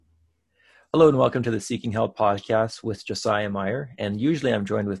Hello and welcome to the Seeking Help podcast with Josiah Meyer. And usually I'm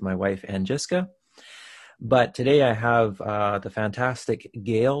joined with my wife, Angiska. But today I have the fantastic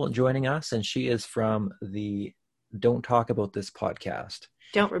Gail joining us, and she is from the Don't Talk About This podcast.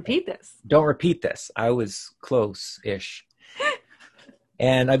 Don't repeat this. Don't repeat this. I was close-ish.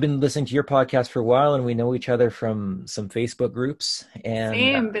 And I've been listening to your podcast for a while, and we know each other from some Facebook groups. And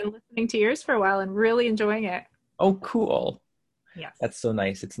Same. Been listening to yours for a while and really enjoying it. Oh, cool. Yes. That's so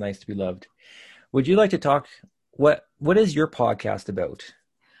nice. It's nice to be loved. Would you like to talk? What is your podcast about?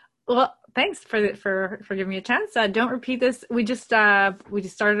 Well, thanks for giving me a chance. Don't repeat this. We just started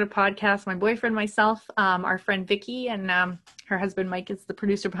a podcast. My boyfriend, myself, our friend Vicky, and her husband Mike is the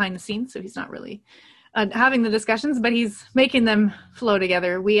producer behind the scenes, so he's not really having the discussions, but he's making them flow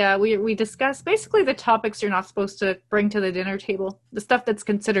together. We discuss basically the topics you're not supposed to bring to the dinner table, the stuff that's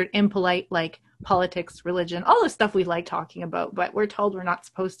considered impolite, like politics, religion, all the stuff we like talking about, but we're told we're not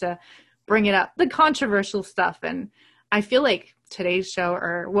supposed to bring it up, the controversial stuff. And I feel like today's show,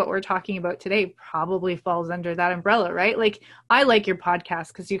 or what we're talking about today, probably falls under that umbrella, right? Like, I like your podcast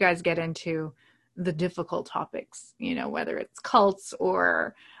because you guys get into the difficult topics, whether it's cults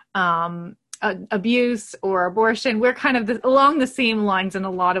or abuse or abortion. We're kind of along the same lines in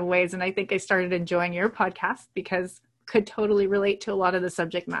a lot of ways. And I think I started enjoying your podcast because could totally relate to a lot of the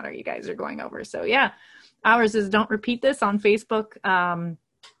subject matter you guys are going over. So yeah, ours is Don't Repeat This on Facebook.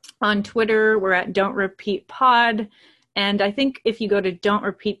 On Twitter, we're at Don't Repeat Pod. And I think if you go to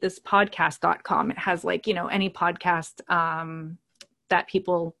don'trepeatthispodcast.com, it has any podcast that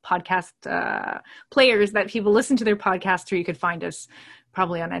people players that people listen to their podcast through. You could find us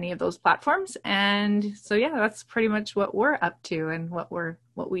probably on any of those platforms. And so, yeah, that's pretty much what we're up to and what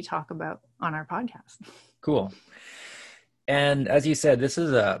we talk about on our podcast. Cool. And as you said, this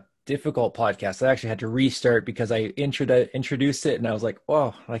is a difficult podcast. I actually had to restart because I introduced it and I was like,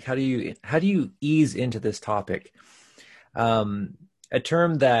 "Oh, like how do you ease into this topic?" A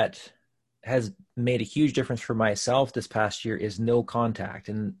term that has made a huge difference for myself this past year is no contact.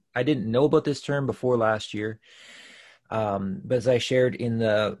 And I didn't know about this term before last year. But as I shared in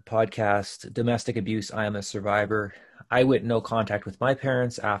the podcast, Domestic Abuse, I Am a Survivor, I went no contact with my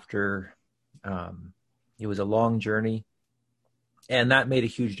parents after it was a long journey. And that made a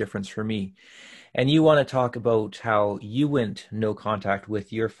huge difference for me. And you want to talk about how you went no contact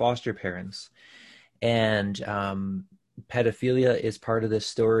with your foster parents. And pedophilia is part of this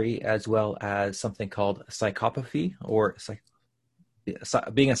story, as well as something called psychopathy, or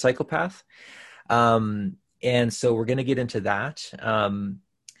being a psychopath. And so we're going to get into that.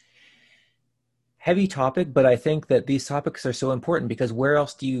 Heavy topic, but I think that these topics are so important because where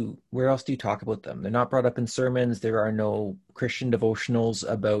else do you talk about them? They're not brought up in sermons. There are no Christian devotionals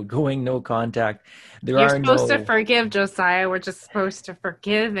about going no contact. You're supposed to forgive, Josiah. We're just supposed to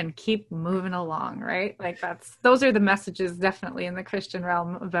forgive and keep moving along, right? Like those are the messages definitely in the Christian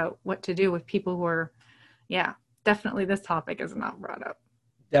realm about what to do with people who are, yeah, definitely this topic is not brought up.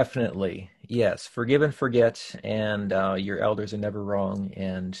 Definitely. Yes. Forgive and forget. And your elders are never wrong.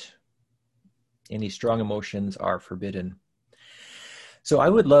 And any strong emotions are forbidden. So I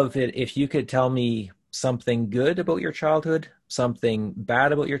would love it if you could tell me something good about your childhood, something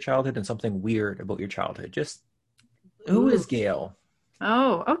bad about your childhood, and something weird about your childhood. Just who is Gail?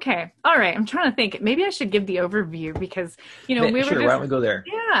 Oh, okay. All right. I'm trying to think. Maybe I should give the overview because, why don't we go there?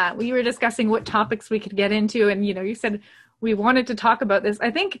 Yeah, we were discussing what topics we could get into. And, you said we wanted to talk about this. I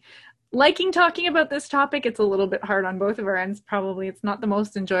think liking talking about this topic, it's a little bit hard on both of our ends. Probably it's not the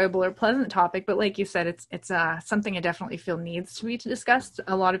most enjoyable or pleasant topic, but like you said, it's something I definitely feel needs to be discussed.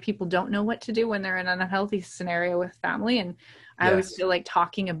 A lot of people don't know what to do when they're in an unhealthy scenario with family. And I always feel like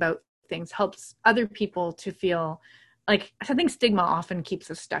talking about things helps other people to feel like, I think stigma often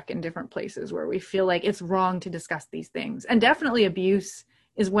keeps us stuck in different places where we feel like it's wrong to discuss these things. And definitely abuse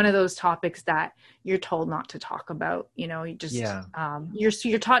is one of those topics that you're told not to talk about. You just,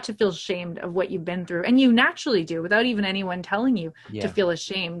 you're taught to feel ashamed of what you've been through, and you naturally do without even anyone telling you to feel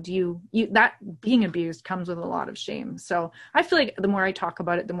ashamed. You that being abused comes with a lot of shame. So I feel like the more I talk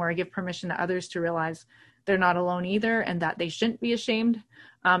about it, the more I give permission to others to realize they're not alone either, and that they shouldn't be ashamed.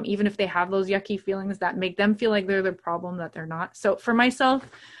 Even if they have those yucky feelings that make them feel like they're the problem, that they're not. So for myself,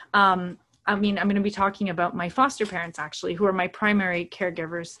 I'm going to be talking about my foster parents, actually, who are my primary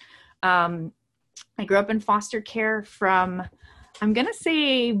caregivers. I grew up in foster care from, I'm going to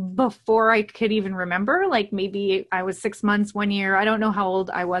say before I could even remember, like maybe I was 6 months, 1 year. I don't know how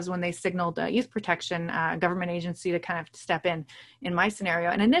old I was when they signaled youth protection, government agency to kind of step in my scenario.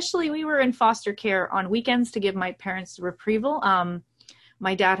 And initially we were in foster care on weekends to give my parents reprieval.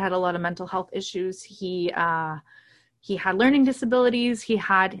 My dad had a lot of mental health issues. He he had learning disabilities. He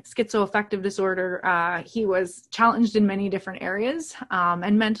had schizoaffective disorder. He was challenged in many different areas,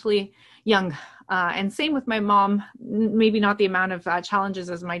 and mentally young. And same with my mom, maybe not the amount of challenges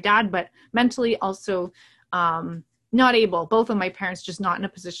as my dad, but mentally also not able. Both of my parents just not in a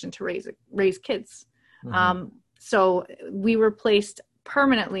position to raise kids. So we were placed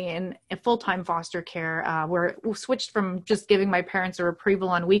permanently in a full-time foster care, where we switched from just giving my parents a reprieve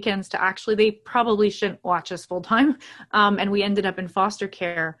on weekends to actually they probably shouldn't watch us full-time. And we ended up in foster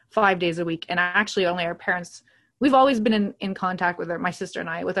care 5 days a week. And actually only our parents, we've always been in contact with my sister and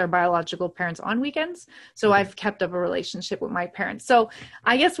I, with our biological parents on weekends. So I've kept up a relationship with my parents. So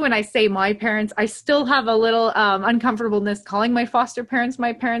I guess when I say my parents, I still have a little uncomfortableness calling my foster parents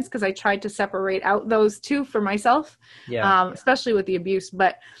my parents, because I tried to separate out those two for myself, especially with the abuse.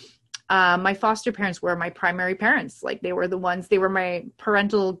 But my foster parents were my primary parents. Like they were my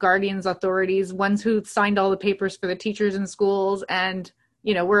parental guardians, authorities, ones who signed all the papers for the teachers in schools and,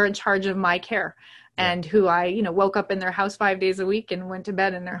 were in charge of my care. And who I, woke up in their house 5 days a week and went to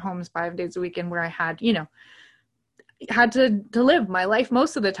bed in their homes 5 days a week, and where I had, had to live my life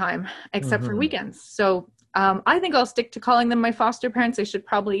most of the time, except for weekends. So I think I'll stick to calling them my foster parents. I should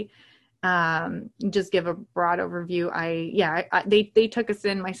probably just give a broad overview. They took us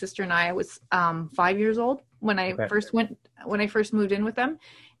in, my sister and I was 5 years old when I first moved in with them.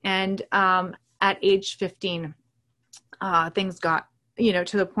 And at age 15, things got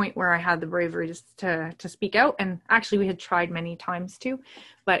to the point where I had the bravery to speak out. And actually we had tried many times too,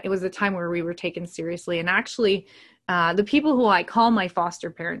 but it was a time where we were taken seriously. And actually the people who I call my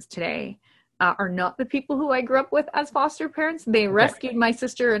foster parents today are not the people who I grew up with as foster parents. They rescued my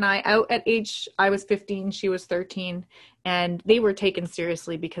sister and I out at I was 15, she was 13, and they were taken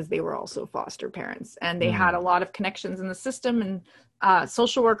seriously because they were also foster parents, and they had a lot of connections in the system and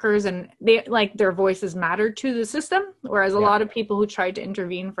social workers, and they their voices mattered to the system. Whereas a lot of people who tried to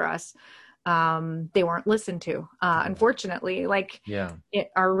intervene for us, they weren't listened to. Unfortunately,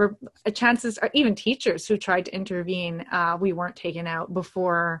 our chances, or even teachers who tried to intervene, we weren't taken out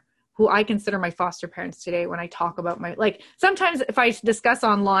before. Who I consider my foster parents today. When I talk about sometimes if I discuss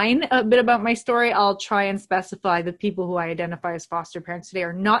online a bit about my story, I'll try and specify the people who I identify as foster parents today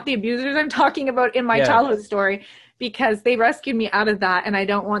are not the abusers I'm talking about in my childhood story, because they rescued me out of that, and I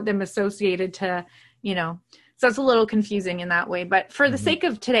don't want them associated to, so it's a little confusing in that way. But for the sake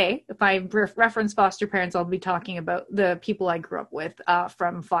of today, if I reference foster parents, I'll be talking about the people I grew up with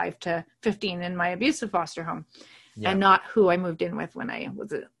from 5 to 15 in my abusive foster home. And not who I moved in with when I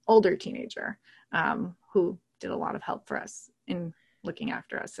was an older teenager, who did a lot of help for us in looking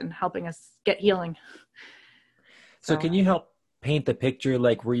after us and helping us get healing. So can you help paint the picture?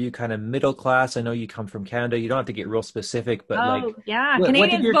 Were you kind of middle class? I know you come from Canada. You don't have to get real specific, but what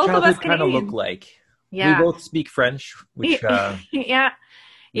did your childhood kind of look like? Yeah. We both speak French, which could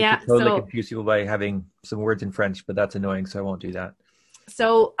totally confuse people by having some words in French, but that's annoying, so I won't do that.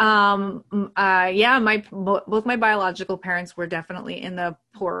 So, both my biological parents were definitely in the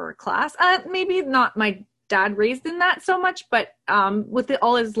poorer class. Maybe not my dad raised in that so much, but with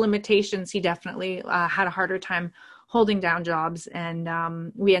all his limitations, he definitely had a harder time holding down jobs.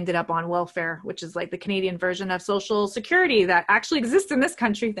 And we ended up on welfare, which is like the Canadian version of Social Security that actually exists in this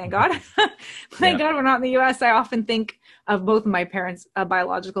country. Thank God. Thank God we're not in the US. I often think of both of my parents,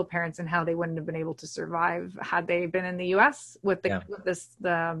 biological parents, and how they wouldn't have been able to survive had they been in the US with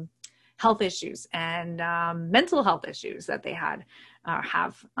the health issues and mental health issues that they have.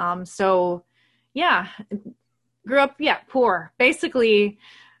 Grew up, poor. Basically,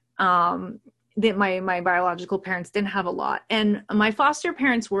 my biological parents didn't have a lot, and my foster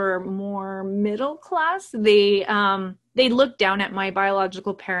parents were more middle class. They looked down at my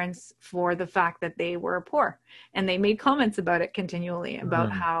biological parents for the fact that they were poor, and they made comments about it continually about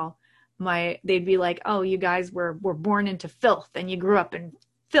how they'd be like, oh, you guys were born into filth and you grew up in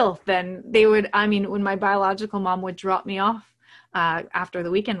filth. And they would, when my biological mom would drop me off after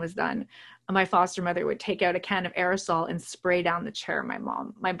the weekend was done, my foster mother would take out a can of aerosol and spray down the chair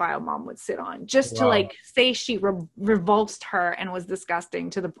my bio mom would sit on, just to say she revulsed her and was disgusting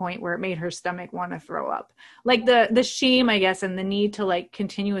to the point where it made her stomach want to throw up. The shame, I guess, and the need to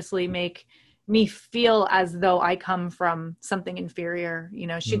continuously make me feel as though I come from something inferior.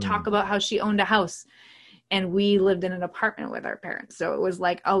 She'd talk about how she owned a house and we lived in an apartment with our parents. So it was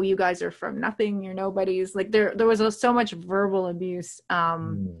like, oh, you guys are from nothing. You're nobodies. There was so much verbal abuse,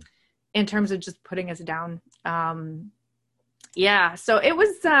 in terms of just putting us down. So it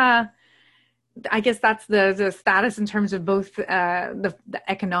was, I guess that's the status in terms of both the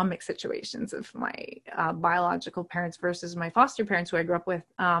economic situations of my biological parents versus my foster parents who I grew up with.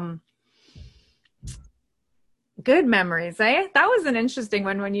 Good memories, eh? That was an interesting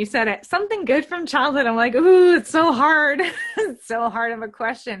one when you said it. Something good from childhood. I'm like, ooh, it's so hard. It's so hard of a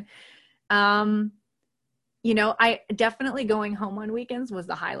question. Um, I definitely going home on weekends was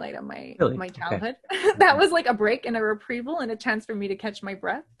the highlight of Really? my Okay. childhood. That was like a break and a retrieval and a chance for me to catch my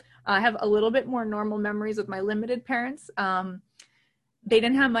breath. I have a little bit more normal memories with my limited parents. They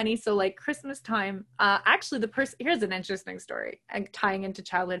didn't have money, so like Christmas time, actually the person, here's an interesting story tying into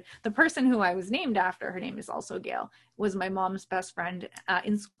childhood. The person who I was named after, her name is also Gail, was my mom's best friend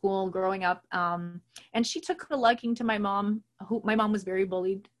in school growing up, and she took a liking to my mom, who my mom was very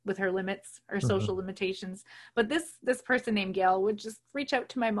bullied with her limits, her Hmm. social limitations, but this person named Gail would just reach out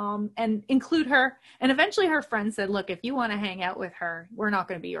to my mom and include her, and eventually her friend said, look, if you want to hang out with her, we're not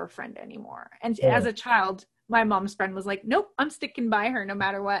going to be your friend anymore. And as Oh, a child, my mom's friend was like, nope, I'm sticking by her no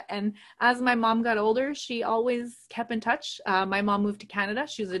matter what. And as my mom got older, she always kept in touch. My mom moved to Canada.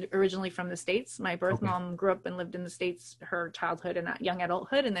 She was originally from the States. My birth okay. mom grew up and lived in the States her childhood and young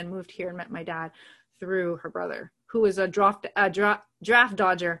adulthood, and then moved here and met my dad through her brother, who was a draft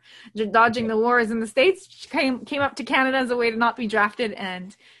dodger, dodging Okay. the wars in the States. She came up to Canada as a way to not be drafted.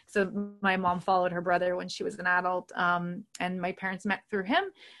 And so my mom followed her brother when she was an adult, and my parents met through him.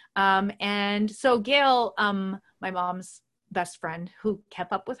 And so Gail, my mom's best friend who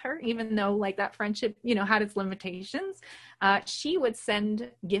kept up with her, even though like that friendship, had its limitations, she would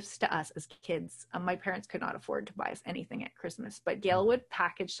send gifts to us as kids. My parents could not afford to buy us anything at Christmas, but Gail would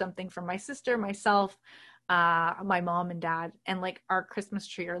package something for my sister, myself, my mom and dad, and like our Christmas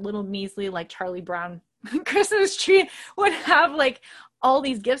tree, our little measly like Charlie Brown Christmas tree would have like all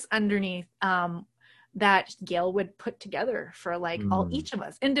these gifts underneath, that Gail would put together for like Mm. each of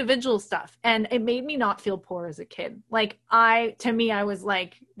us, individual stuff. And it made me not feel poor as a kid. Like to me, I was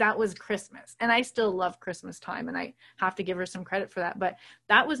like, that was Christmas. And I still love Christmas time. And I have to give her some credit for that. But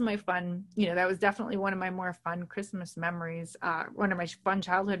that was my fun, that was definitely one of my more fun Christmas memories. One of my fun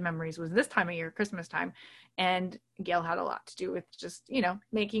childhood memories was this time of year, Christmas time. And Gail had a lot to do with just,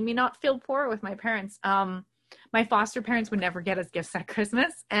 making me not feel poor with my parents. My foster parents would never get us gifts at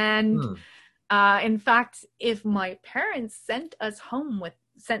Christmas. And Hmm. in fact, if my parents sent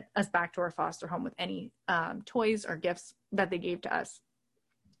us back to our foster home with any toys or gifts that they gave to us,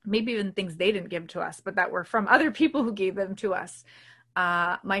 maybe even things they didn't give to us, but that were from other people who gave them to us,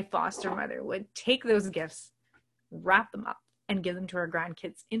 my foster mother would take those gifts, wrap them up, and give them to our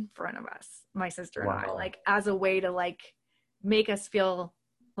grandkids in front of us, my sister and I, Wow. like as a way to like make us feel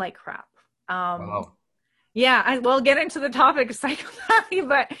like crap. Um, Wow. yeah, I will get into the topic of psychopathy,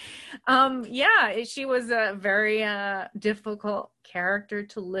 but yeah, she was a very difficult character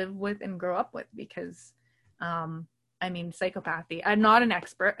to live with and grow up with because, I mean, psychopathy. I'm not an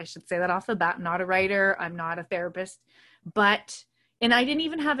expert. I should say that off the bat. I'm not a writer. I'm not a therapist, but and I didn't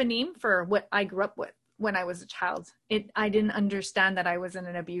even have a name for what I grew up with when I was a child. I didn't understand that I was in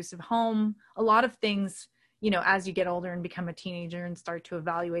an abusive home. A lot of things, as you get older and become a teenager and start to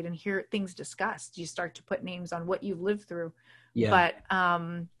evaluate and hear things discussed, you start to put names on what you've lived through. Yeah. But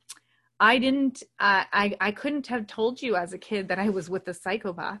I didn't, I couldn't have told you as a kid that I was with a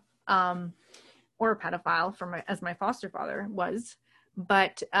psychopath, or a pedophile as my foster father was.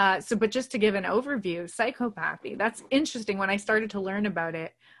 But but just to give an overview, psychopathy, that's interesting. When I started to learn about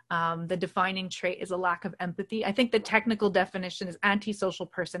it, the defining trait is a lack of empathy. I think the technical definition is antisocial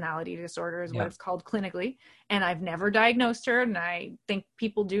personality disorder is what Yeah. it's called clinically. And I've never diagnosed her. And I think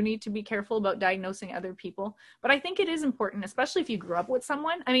people do need to be careful about diagnosing other people. But I think it is important, especially if you grew up with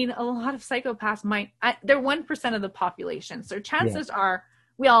someone. I mean, a lot of psychopaths they're 1% of the population. So Yeah. chances are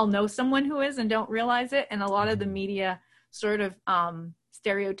we all know someone who is and don't realize it. And a lot of the Mhm. media sort of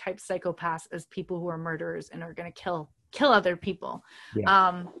stereotype psychopaths as people who are murderers and are going to kill other people,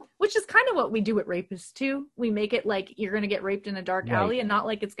 Yeah. which is kind of what we do with rapists too. We make it like you're going to get raped in a dark Right. alley and not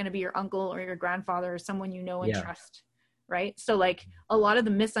like it's going to be your uncle or your grandfather or someone you know and Yeah. trust, right? So like a lot of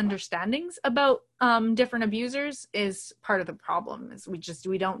the misunderstandings about different abusers is part of the problem. Is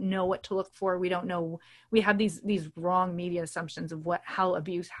we don't know what to look for. We don't know. We have these wrong media assumptions of how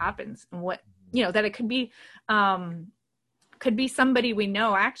abuse happens and what, that it could be somebody we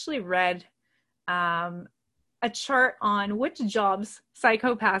know. I actually read a chart on which jobs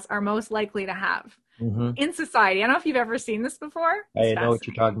psychopaths are most likely to have Hmm. in society. I don't know if you've ever seen this before. It's I know what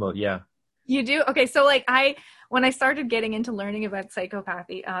you're fascinating. talking about. Yeah. You do? Okay, so like when I started getting into learning about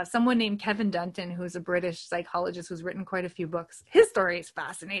psychopathy, someone named Kevin Dunton, who's a British psychologist who's written quite a few books, his story is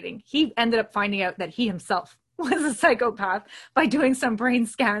fascinating. He ended up finding out that he himself was a psychopath by doing some brain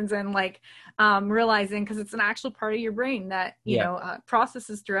scans and like realizing, because it's an actual part of your brain that Yeah.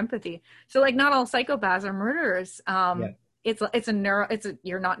 processes through empathy. So like not all psychopaths are murderers. Yeah.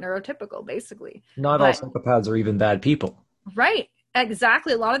 you're not neurotypical basically. Not all But psychopaths are even bad people. right,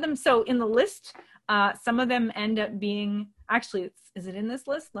 exactly. A lot of them. So in the list, some of them end up being actually. Is it in this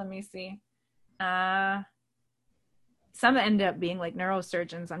list? Let me see. Uh, some end up being like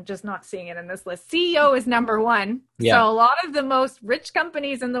neurosurgeons. I'm just not seeing it in this list. CEO is number one. Yeah. So a lot of the most rich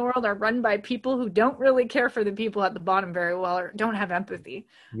companies in the world are run by people who don't really care for the people at the bottom very well, or don't have empathy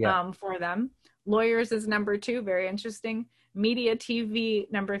Yeah. for them. Lawyers is number two. Very interesting. Media,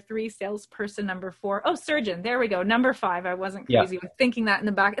 TV, number three. Salesperson, number four. Oh, surgeon. There we go. Number five. I wasn't Yeah. crazy with thinking that in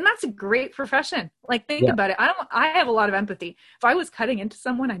the back. And that's a great profession. Like, think Yeah. about it. I have a lot of empathy. If I was cutting into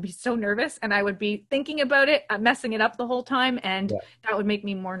someone, I'd be so nervous, and I would be thinking about it, messing it up the whole time. And Yeah. that would make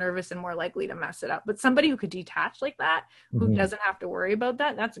me more nervous and more likely to mess it up. But somebody who could detach like that, who Mhm. doesn't have to worry about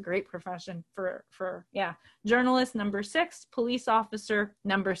that, that's a great profession for yeah. Journalist, number six. Police officer,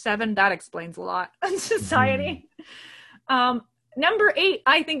 number seven. That explains a lot in society. Number eight,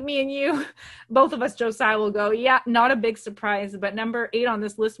 I think me and you, both of us, Josiah, will go, yeah, not a big surprise, but number eight on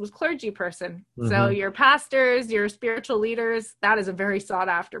this list was clergy person. So Mhm. your pastors, your spiritual leaders, that is a very sought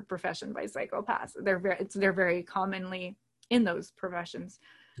after profession by psychopaths. They're very commonly in those professions.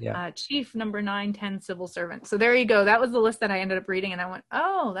 Yeah. Chief, number 9, 10, civil servant. So there you go. That was the list that I ended up reading, and I went,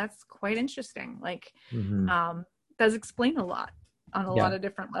 oh, that's quite interesting. Like, Mhm. does explain a lot on a lot Yeah. of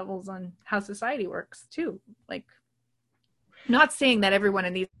different levels on how society works too. Like, not saying that everyone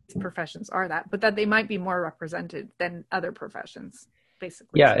in these professions are that, but that they might be more represented than other professions,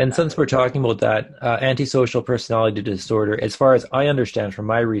 basically. Yeah, So and that since we're talking about that, antisocial personality disorder, as far as I understand from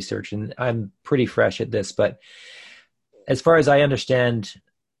my research, and I'm pretty fresh at this, but as far as I understand,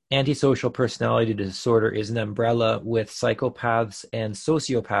 antisocial personality disorder is an umbrella with psychopaths and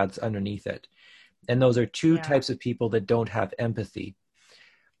sociopaths underneath it. And those are two yeah, types of people that don't have empathy.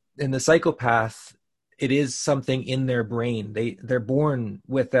 In the psychopath, it is something in their brain. They're born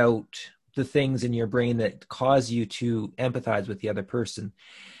without the things in your brain that cause you to empathize with the other person.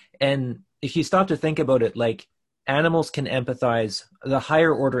 And if you stop to think about it, like animals can empathize, the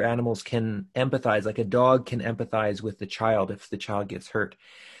higher order animals can empathize, like a dog can empathize with the child if the child gets hurt.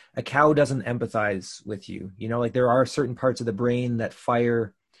 A cow doesn't empathize with you. You know, like there are certain parts of the brain that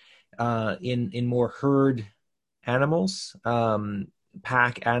fire in more herd animals,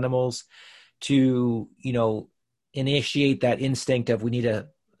 pack animals, to, you know, initiate that instinct of we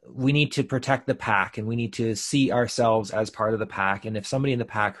need to protect the pack, and we need to see ourselves as part of the pack, and if somebody in the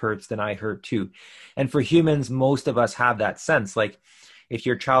pack hurts, then I hurt too. And for humans, most of us have that sense. Like if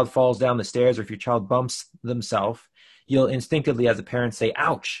your child falls down the stairs, or if your child bumps themselves, you'll instinctively as a parent say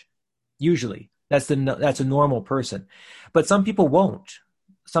ouch. Usually that's a normal person, but some people won't.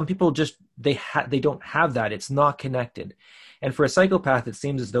 Some people just they don't have that. It's not connected. And for a psychopath, it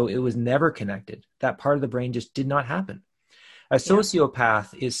seems as though it was never connected. That part of the brain just did not happen. A yeah,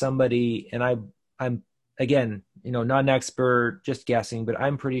 sociopath is somebody, and I'm again, you know, not an expert, just guessing, but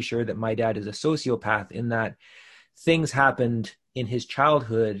I'm pretty sure that my dad is a sociopath in that things happened in his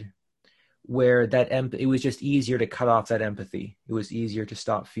childhood where it was just easier to cut off that empathy. It was easier to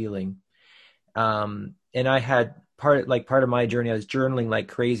stop feeling. And I had part of my journey, I was journaling like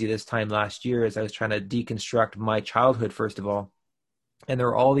crazy this time last year as I was trying to deconstruct my childhood, first of all. And there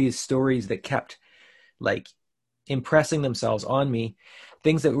were all these stories that kept like impressing themselves on me,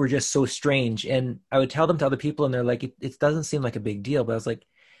 things that were just so strange. And I would tell them to other people, and they're like, it doesn't seem like a big deal. But I was like,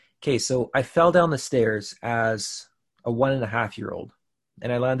 okay, so I fell down the stairs as a 1.5-year-old,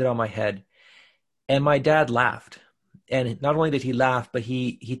 and I landed on my head, and my dad laughed. And not only did he laugh, but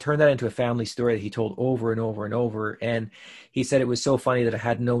he turned that into a family story that he told over and over and over. And he said it was so funny that I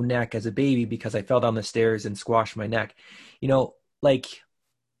had no neck as a baby because I fell down the stairs and squashed my neck. You know, like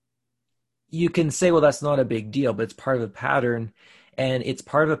you can say, well, that's not a big deal, but it's part of a pattern. And it's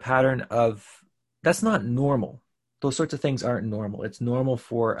part of a pattern of that's not normal. Those sorts of things aren't normal. It's normal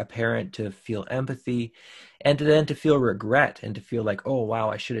for a parent to feel empathy and to then to feel regret and to feel like, oh, wow,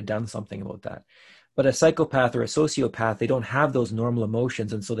 I should have done something about that. But a psychopath or a sociopath, they don't have those normal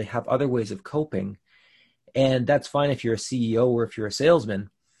emotions. And so they have other ways of coping. And that's fine if you're a CEO or if you're a salesman.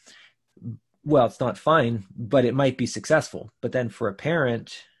 Well, it's not fine, but it might be successful. But then for a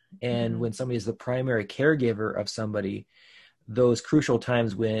parent, and mm-hmm. when somebody is the primary caregiver of somebody, those crucial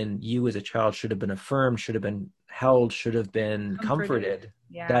times when you as a child should have been affirmed, should have been held, should have been comforted,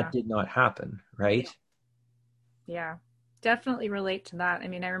 Yeah, that did not happen, right? yeah, definitely relate to that. I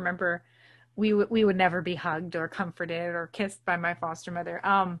mean, I remember we would never be hugged or comforted or kissed by my foster mother.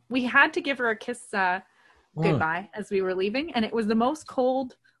 We had to give her a kiss Mm, goodbye as we were leaving, and it was the most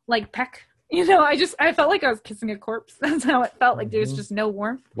cold, like peck You know, I felt like I was kissing a corpse. That's how it felt. Like there's Hmm. just no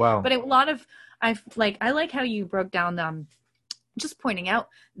warmth. Wow. But a lot of, I like how you broke down just pointing out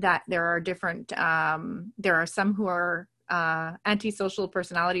that there are different, there are some who are antisocial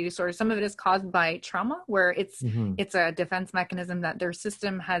personality disorder. Some of it is caused by trauma, where Hmm. it's a defense mechanism that their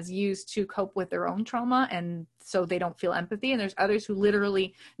system has used to cope with their own trauma, and so they don't feel empathy. And there's others who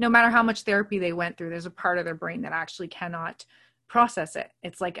literally, no matter how much therapy they went through, there's a part of their brain that actually cannot process it.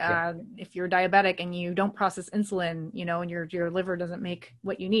 It's like Yeah. if you're diabetic and you don't process insulin, you know, and your liver doesn't make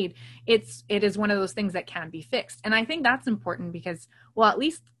what you need, it is one of those things that can be fixed. And I think that's important because, well, at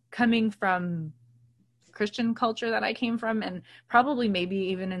least coming from Christian culture that I came from, and probably maybe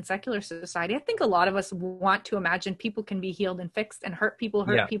even in secular society, I think a lot of us want to imagine people can be healed and fixed, and hurt people.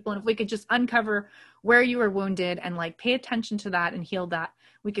 Yeah. And if we could just uncover where you were wounded and like pay attention to that and heal that,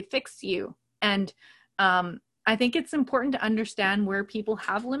 we could fix you. And I think it's important to understand where people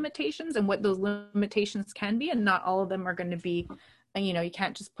have limitations and what those limitations can be. And not all of them are going to be, you know, you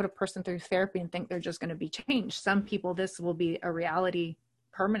can't just put a person through therapy and think they're just going to be changed. Some people, this will be a reality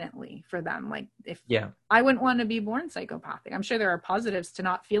permanently for them. Like if Yeah. I wouldn't want to be born psychopathic. I'm sure there are positives to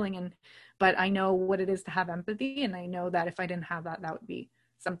not feeling, and but I know what it is to have empathy, and I know that if I didn't have that, that would be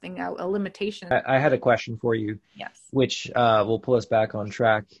something, a limitation. I had a question for you, Yes. which will pull us back on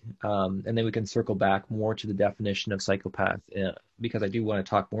track, and then we can circle back more to the definition of psychopath, because I do want to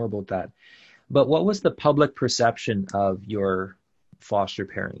talk more about that. But what was the public perception of your foster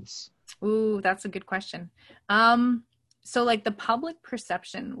parents? Ooh, that's a good question. So like the public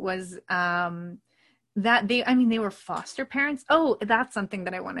perception was that they were foster parents. Oh, that's something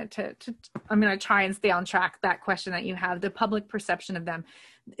that I wanted to I'm going to try and stay on track. That question that you have, the public perception of them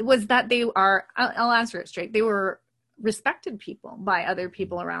was that they are, I'll answer it straight. They were respected people by other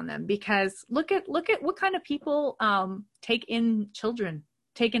people around them, because look at what kind of people take in children,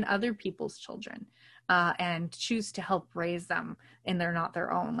 take in other people's children, and choose to help raise them, and they're not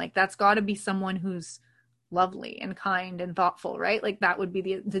their own. Like that's got to be someone who's lovely and kind and thoughtful, right? Like that would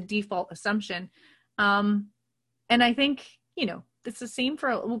be the default assumption. And I think, you know, it's the same for,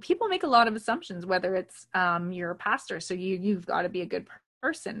 well, people make a lot of assumptions, whether it's you're a pastor, so you've got to be a good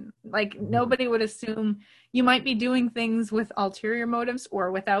person. Like nobody would assume you might be doing things with ulterior motives,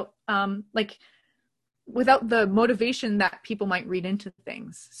 or without without the motivation that people might read into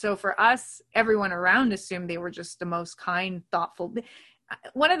things. So for us, everyone around assumed they were just the most kind, thoughtful.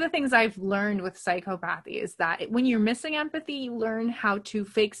 One of the things I've learned with psychopathy is that when you're missing empathy, you learn how to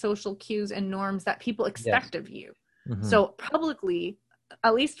fake social cues and norms that people expect of you. Mm-hmm. So publicly,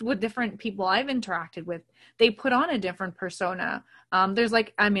 at least with different people I've interacted with, they put on a different persona. There's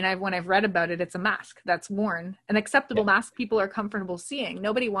like, I mean, when I've read about it, it's a mask that's worn, an acceptable mask people are comfortable seeing.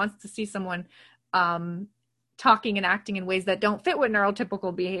 Nobody wants to see someone talking and acting in ways that don't fit with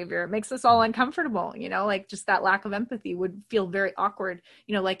neurotypical behavior. It makes us all uncomfortable, you know, like just that lack of empathy would feel very awkward.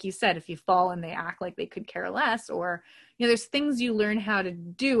 You know, like you said, if you fall and they act like they could care less, or, you know, there's things you learn how to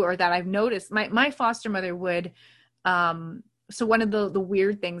do, or that I've noticed. My foster mother would, so one of the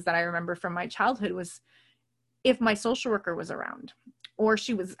weird things that I remember from my childhood was if my social worker was around, or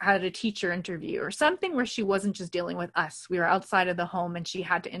she had a teacher interview or something where she wasn't just dealing with us, we were outside of the home and she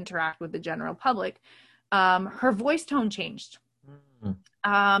had to interact with the general public, her voice tone changed.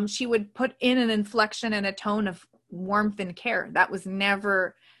 She would put in an inflection and a tone of warmth and care that was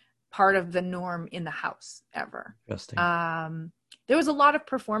never part of the norm in the house ever. Interesting. There was a lot of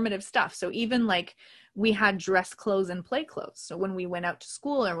performative stuff. So even like we had dress clothes and play clothes. So when we went out to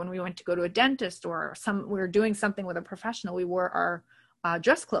school, or when we went to go to a dentist, or we were doing something with a professional, we wore our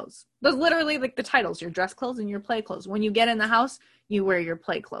dress clothes. Those literally like the titles, your dress clothes and your play clothes. When you get in the house, you wear your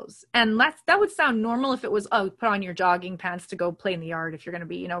play clothes. And that would sound normal if it was, oh, put on your jogging pants to go play in the yard if you're going to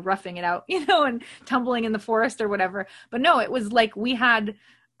be, you know, roughing it out, you know, and tumbling in the forest or whatever. But no, it was like we had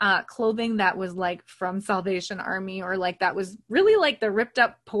clothing that was like from Salvation Army, or like that was really like the ripped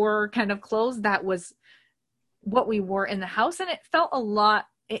up, poor kind of clothes. That was what we wore in the house. And it felt a lot,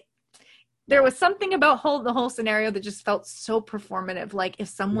 there was something about the whole scenario that just felt so performative. Like if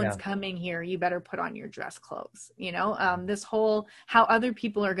someone's coming here, you better put on your dress clothes, you know, this whole, how other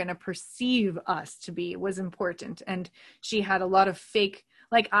people are going to perceive us to be was important. And she had a lot of fake,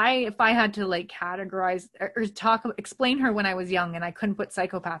 like if I had to like categorize or explain her when I was young and I couldn't put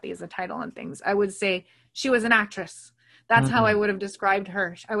psychopathy as a title on things, I would say she was an actress. That's how I would have described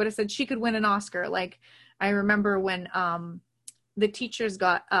her. I would have said she could win an Oscar. Like I remember when, the teachers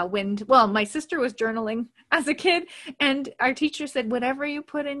got wind. Well, my sister was journaling as a kid, and our teacher said, whatever you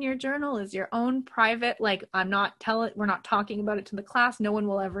put in your journal is your own private, like we're not talking about it to the class. No one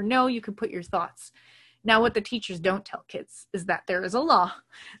will ever know. You could put your thoughts. Now, what the teachers don't tell kids is that there is a law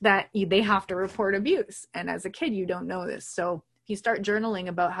that they have to report abuse. And as a kid, you don't know this. So if you start journaling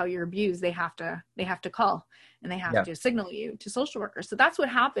about how you're abused, they have to call and they have Yeah. to signal you to social workers. So that's what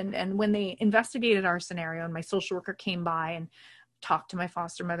happened. And when they investigated our scenario and my social worker came by and talked to my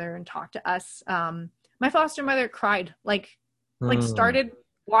foster mother and talked to us, my foster mother cried, like Mm. started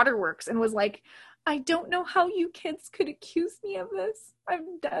waterworks and was like, I don't know how you kids could accuse me of this.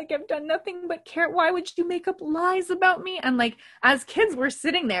 I've done nothing but care. Why would you make up lies about me? And like, as kids, we're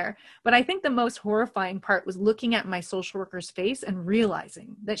sitting there. But I think the most horrifying part was looking at my social worker's face and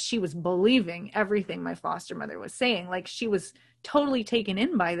realizing that she was believing everything my foster mother was saying. Like, she was totally taken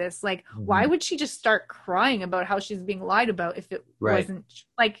in by this. Like, why Mhm. would she just start crying about how she's being lied about if it Right. wasn't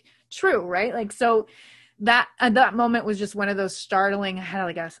like true, right? Like, so that at that moment was just one of those startling, I had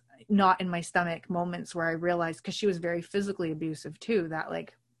like a knot in my stomach moments where I realized, because she was very physically abusive too, that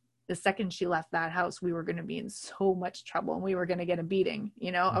like the second she left that house, we were going to be in so much trouble and we were going to get a beating, a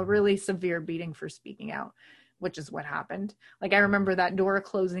Mhm. really severe beating for speaking out, which is what happened. Like, I remember that door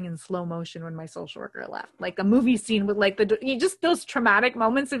closing in slow motion when my social worker left, like a movie scene with like you just those traumatic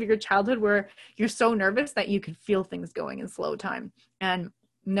moments of your childhood where you're so nervous that you could feel things going in slow time. And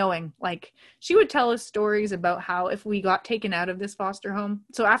knowing, like, she would tell us stories about how if we got taken out of this foster home,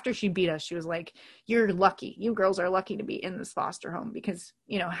 so after she beat us, she was like, you're lucky, you girls are lucky to be in this foster home, because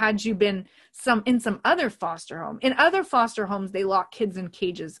had you been in some other foster home, in other foster homes they lock kids in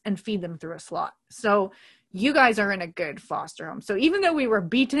cages and feed them through a slot. So you guys are in a good foster home. So even though we were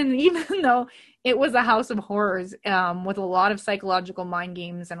beaten, even though it was a house of horrors, with a lot of psychological mind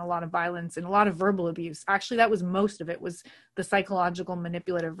games and a lot of violence and a lot of verbal abuse, actually that was most of it, was the psychological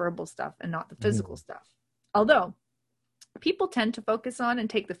manipulative verbal stuff and not the physical Mhm. stuff. Although people tend to focus on and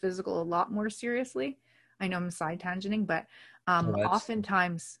take the physical a lot more seriously. I know I'm side tangenting, but Oh, that's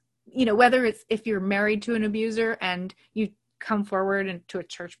oftentimes, whether it's if you're married to an abuser and you come forward and to a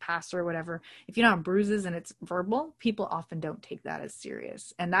church pastor or whatever, if you don't have bruises and it's verbal, people often don't take that as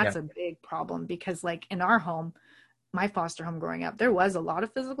serious. And yeah. that's a big problem, because like in our home, my foster home growing up, there was a lot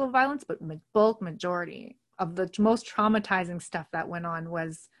of physical violence, but bulk majority of the most traumatizing stuff that went on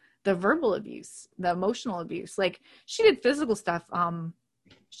was the verbal abuse, the emotional abuse. Like, she did physical stuff.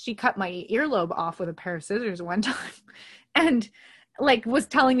 She cut my earlobe off with a pair of scissors one time and like was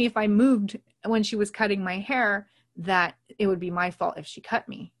telling me if I moved when she was cutting my hair, that it would be my fault if she cut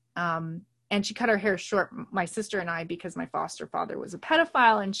me. And she cut her hair short, my sister and I, because my foster father was a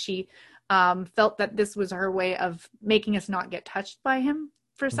pedophile, and she felt that this was her way of making us not get touched by him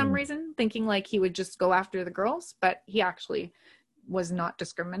for some Mm. reason, thinking like he would just go after the girls, but he actually was not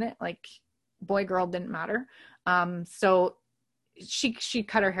discriminate. Like, boy, girl didn't matter. So she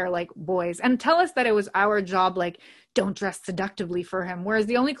cut her hair like boys and tell us that it was our job, like, don't dress seductively for him, whereas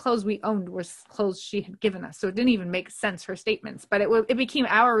the only clothes we owned was clothes she had given us. So it didn't even make sense, her statements, but it became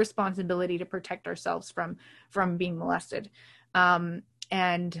our responsibility to protect ourselves from being molested.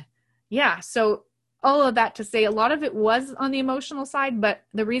 And yeah, so all of that to say, a lot of it was on the emotional side, but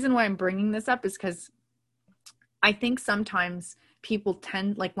the reason why I'm bringing this up is because I think sometimes people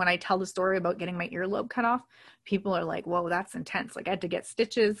tend, like when I tell the story about getting my earlobe cut off, people are like, whoa, that's intense. Like, I had to get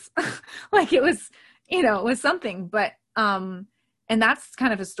stitches. Like, it was, it was something. But and that's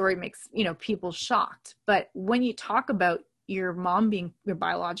kind of a story makes, people shocked. But when you talk about your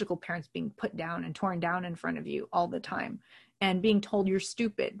biological parents being put down and torn down in front of you all the time, and being told you're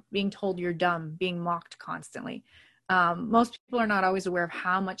stupid, being told you're dumb, being mocked constantly, most people are not always aware of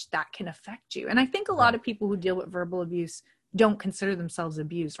how much that can affect you. And I think a Yeah. lot of people who deal with verbal abuse don't consider themselves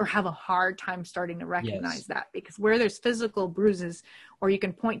abused, or have a hard time starting to recognize Yes. that, because where there's physical bruises, or you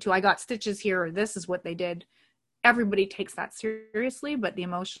can point to, I got stitches here, or this is what they did, everybody takes that seriously. But the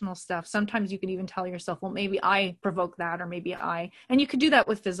emotional stuff, sometimes you can even tell yourself, well, maybe I provoked that, or and you could do that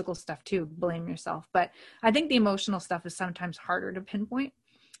with physical stuff too, blame yourself. But I think the emotional stuff is sometimes harder to pinpoint.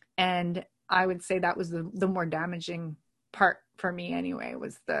 And I would say that was the more damaging part for me anyway,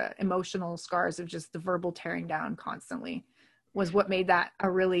 was the emotional scars of just the verbal tearing down constantly, was what made that a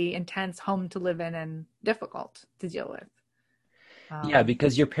really intense home to live in and difficult to deal with. Yeah,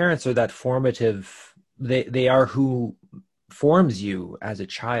 because your parents are that formative, they are who forms you as a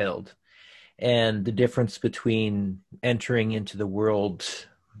child. And the difference between entering into the world,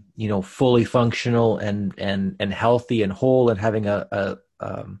 fully functional and healthy and whole, and having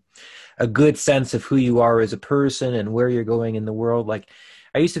a good sense of who you are as a person and where you're going in the world. Like,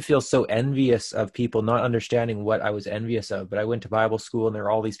 I used to feel so envious of people not understanding what I was envious of. But I went to Bible school and there were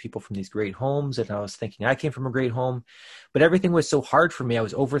all these people from these great homes, and I was thinking I came from a great home, but everything was so hard for me. I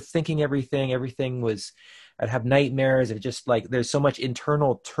was overthinking everything. I'd have nightmares of just like, there's so much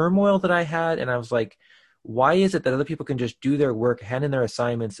internal turmoil that I had. And I was like, Why is it that other people can just do their work, hand in their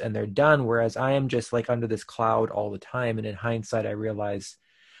assignments, and they're done, whereas I am just like under this cloud all the time? And in hindsight, I realize,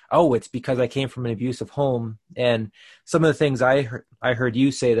 oh, it's because I came from an abusive home. And some of the things I heard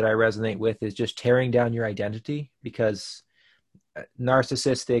you say that I resonate with is just tearing down your identity, because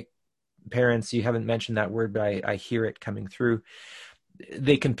narcissistic parents, you haven't mentioned that word, but I hear it coming through.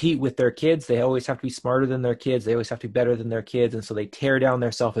 They compete with their kids. They always have to be smarter than their kids. They always have to be better than their kids. And so they tear down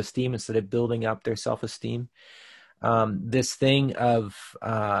their self-esteem instead of building up their self-esteem. This thing of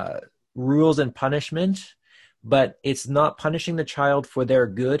rules and punishment, but it's not punishing the child for their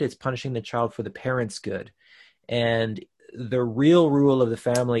good. It's punishing the child for the parents' good. And the real rule of the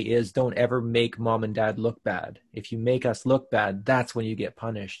family is don't ever make mom and dad look bad. If you make us look bad, that's when you get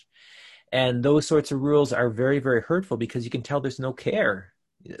punished. And those sorts of rules are very, very hurtful, because you can tell there's no care.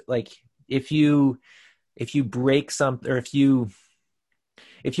 Like if you break something, or if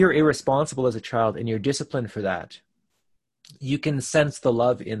you're irresponsible as a child and you're disciplined for that, you can sense the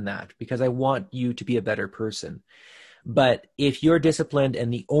love in that, because I want you to be a better person. But if you're disciplined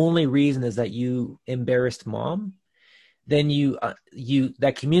and the only reason is that you embarrassed mom, then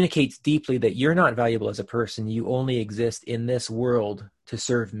that communicates deeply that you're not valuable as a person. You only exist in this world to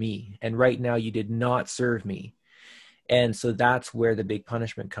serve me. And right now you did not serve me. And so that's where the big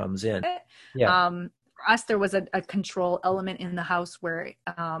punishment comes in. Yeah. For us, there was a control element in the house where,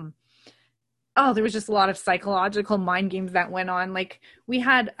 there was just a lot of psychological mind games that went on. Like we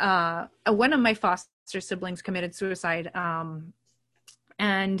had, one of my foster siblings committed suicide.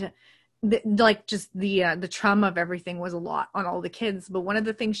 And the trauma of everything was a lot on all the kids. But one of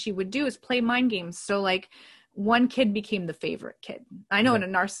the things she would do is play mind games. So like one kid became the favorite kid. I know in a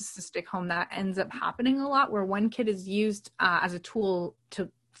narcissistic home that ends up happening a lot, where one kid is used as a tool to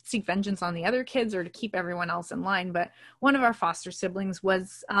seek vengeance on the other kids or to keep everyone else in line. But one of our foster siblings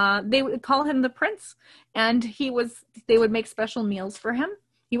was, they would call him the prince, and they would make special meals for him.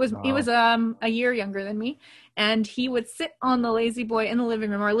 He was a year younger than me, and he would sit on the lazy boy in the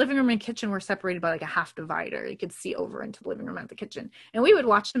living room. Our living room and kitchen were separated by like a half divider. You could see over into the living room and the kitchen. And we would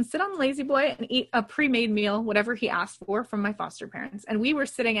watch him sit on the lazy boy and eat a pre-made meal, whatever he asked for from my foster parents. And we were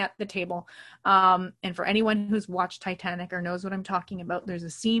sitting at the table. And for anyone who's watched Titanic or knows what I'm talking about, there's a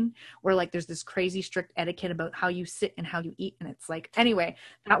scene where like there's this crazy strict etiquette about how you sit and how you eat. And it's like, anyway,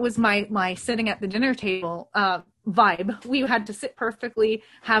 that was my sitting at the dinner table vibe. We had to sit perfectly,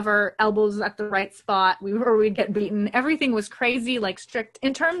 have our elbows at the right spot. We'd get beaten. Everything was crazy, like strict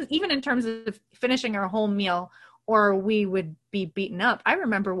even in terms of finishing our whole meal, or we would be beaten up. I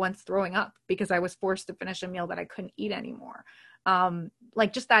remember once throwing up because I was forced to finish a meal that I couldn't eat anymore.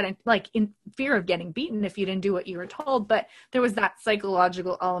 Like just that, like in fear of getting beaten if you didn't do what you were told. But there was that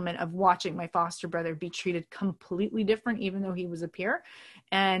psychological element of watching my foster brother be treated completely different, even though he was a peer,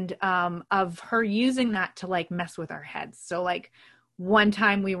 and of her using that to like mess with our heads. So like one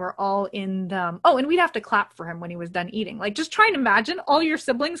time we were all in the, and we'd have to clap for him when he was done eating. Like just try and imagine all your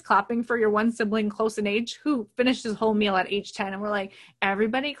siblings clapping for your one sibling close in age who finished his whole meal at age 10. And we're like,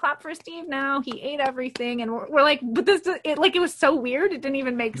 everybody clap for Steve now. He ate everything. And we're like, but it was so weird. It didn't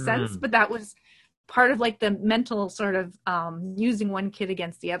even make sense. But that was part of like the mental sort of using one kid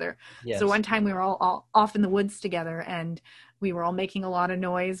against the other. Yes. So one time we were all off in the woods together, and we were all making a lot of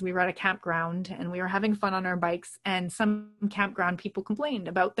noise. We were at a campground and we were having fun on our bikes, and some campground people complained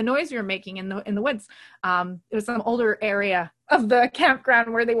about the noise we were making in the woods. It was some older area of the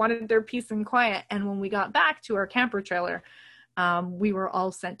campground where they wanted their peace and quiet. And when we got back to our camper trailer, we were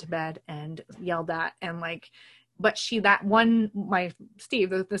all sent to bed and yelled at, and like, but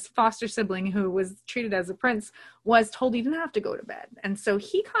this foster sibling who was treated as a prince, was told he didn't have to go to bed. And so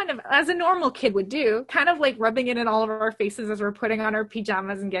he kind of, as a normal kid would do, kind of like rubbing it in all of our faces as we're putting on our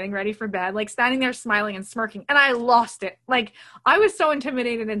pajamas and getting ready for bed, like standing there smiling and smirking. And I lost it. Like I was so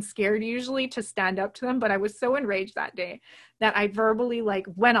intimidated and scared usually to stand up to them, but I was so enraged that day that I verbally like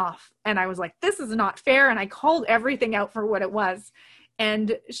went off, and I was like, this is not fair. And I called everything out for what it was.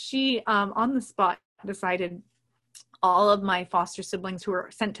 And she, on the spot, decided all of my foster siblings who were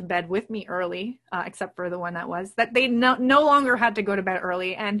sent to bed with me early, except for the one that they no longer had to go to bed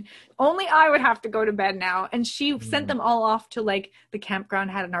early, and only I would have to go to bed now. And she sent them all off to like the campground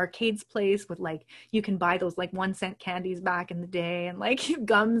had an arcades place with like, you can buy those like 1 cent candies back in the day, and like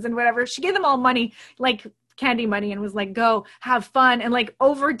gums and whatever. She gave them all money, like candy money, and was like, go have fun, and like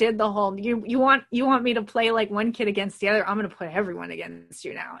overdid the whole, you want me to play like one kid against the other, I'm going to put everyone against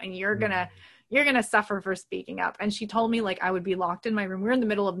you now, and you're going to suffer for speaking up. And she told me like I would be locked in my room. We're in the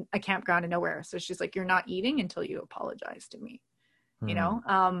middle of a campground and nowhere. So she's like, you're not eating until you apologize to me, you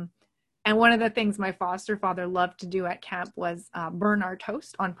know? And one of the things my foster father loved to do at camp was burn our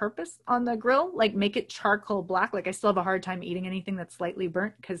toast on purpose on the grill, like make it charcoal black. Like I still have a hard time eating anything that's slightly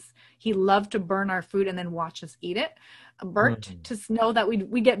burnt because he loved to burn our food and then watch us eat it. Burnt Mm. to know that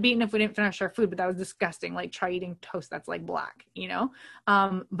we get beaten if we didn't finish our food, but that was disgusting. Like try eating toast that's like black, you know?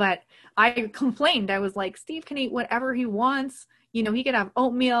 But I complained. I was like, Steve can eat whatever he wants. You know, he could have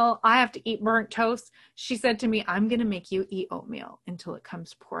oatmeal. I have to eat burnt toast. She said to me, I'm going to make you eat oatmeal until it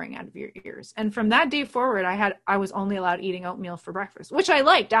comes pouring out of your ears. And from that day forward, I was only allowed eating oatmeal for breakfast, which I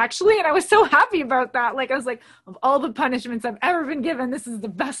liked actually. And I was so happy about that. Like I was like, of all the punishments I've ever been given, this is the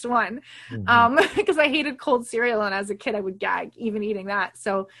best one. Mhm. Because I hated cold cereal. And as a kid, I would gag even eating that.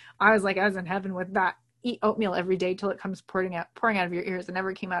 So I was like, I was in heaven with that. Eat oatmeal every day till it comes pouring out of your ears. It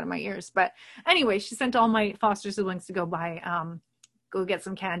never came out of my ears. But anyway, she sent all my foster siblings to go get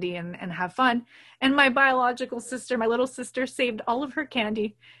some candy and have fun. And my biological sister, my little sister, saved all of her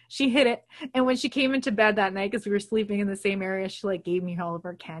candy. She hid it. And when she came into bed that night, because we were sleeping in the same area, she like gave me all of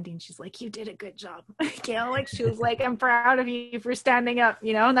her candy. And she's like, you did a good job. You know, like she was like, I'm proud of you for standing up,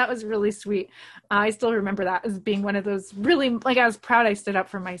 you know, and that was really sweet. I still remember that as being one of those really, like I was proud I stood up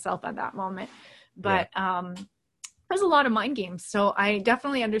for myself at that moment. Yeah. But there's a lot of mind games. So I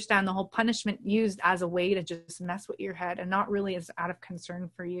definitely understand the whole punishment used as a way to just mess with your head and not really as out of concern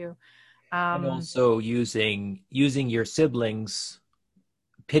for you. And also using your siblings,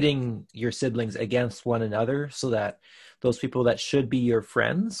 pitting your siblings against one another so that those people that should be your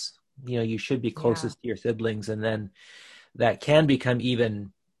friends, you know, you should be Yeah. closest to your siblings, and then that can become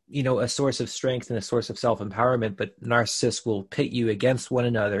even, you know, a source of strength and a source of self-empowerment, but narcissists will pit you against one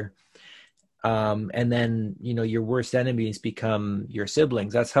another. And then, you know, your worst enemies become your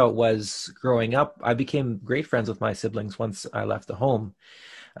siblings. That's how it was growing up. I became great friends with my siblings once I left the home.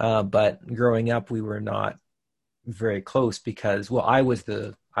 But growing up, we were not very close because, well, I was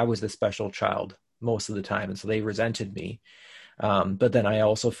the special child most of the time, and so they resented me. But then I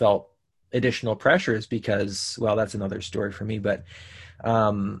also felt additional pressures because, well, that's another story for me. But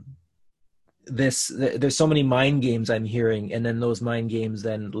um, there's so many mind games I'm hearing, and then those mind games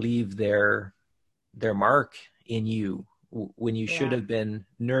then leave their mark in you when you should Yeah. have been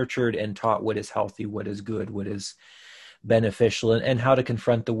nurtured and taught what is healthy, what is good, what is beneficial, and how to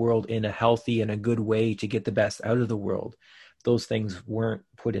confront the world in a healthy and a good way to get the best out of the world. Those things weren't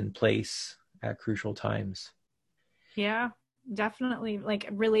put in place at crucial times. Yeah, definitely. Like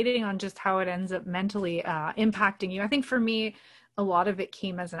relating on just how it ends up mentally impacting you. I think for me, a lot of it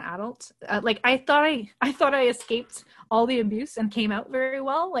came as an adult. Like I thought I escaped all the abuse and came out very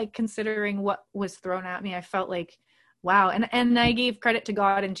well. Like considering what was thrown at me, I felt like, wow. And I gave credit to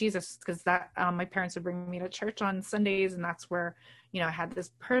God and Jesus because that my parents would bring me to church on Sundays, and that's where I had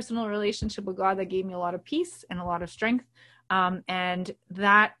this personal relationship with God that gave me a lot of peace and a lot of strength. And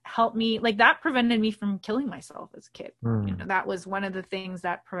that helped me, like that prevented me from killing myself as a kid. Mm. That was one of the things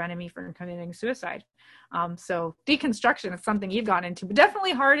that prevented me from committing suicide. So deconstruction is something you've gotten into, but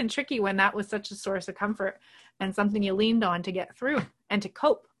definitely hard and tricky when that was such a source of comfort and something you leaned on to get through and to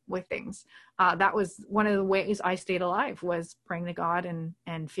cope with things. That was one of the ways I stayed alive, was praying to God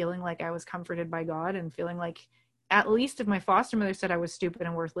and feeling like I was comforted by God, and feeling like, at least if my foster mother said I was stupid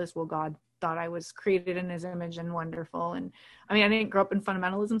and worthless, well, God thought I was created in his image and wonderful. And I mean, I didn't grow up in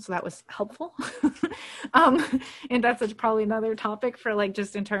fundamentalism, so that was helpful. And that's probably another topic for like,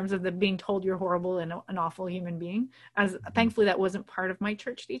 just in terms of the being told you're horrible and an awful human being, as thankfully that wasn't part of my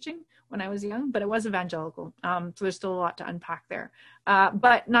church teaching when I was young, but it was evangelical. So there's still a lot to unpack there.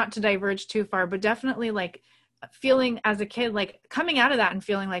 But not to diverge too far, but definitely like feeling as a kid, like coming out of that and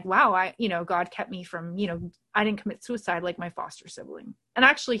feeling like, wow, God kept me from, I didn't commit suicide like my foster sibling. And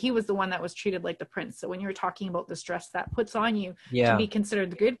actually he was the one that was treated like the prince. So when you were talking about the stress that puts on you to Yeah. be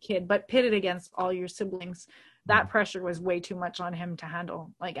considered the good kid, but pitted against all your siblings, that pressure was way too much on him to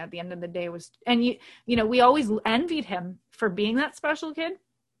handle. Like at the end of the day was, and we always envied him for being that special kid.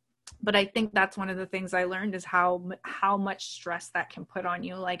 But I think that's one of the things I learned, is how much stress that can put on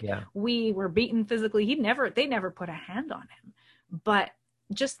you. Like Yeah. we were beaten physically. They never put a hand on him, but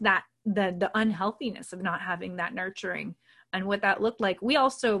just that, the unhealthiness of not having that nurturing and what that looked like. We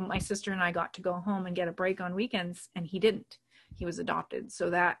also, my sister and I, got to go home and get a break on weekends, and he didn't. He was adopted. So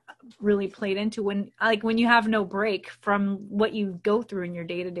that really played into when you have no break from what you go through in your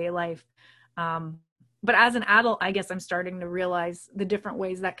day-to-day life. But as an adult, I guess I'm starting to realize the different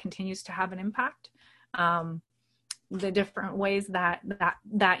ways that continues to have an impact. The different ways that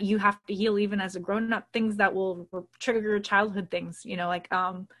you have to heal even as a grown-up, things that will trigger your childhood things,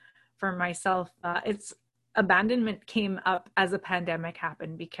 for myself, it's abandonment came up as a pandemic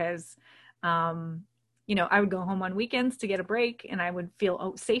happened, because I would go home on weekends to get a break, and I would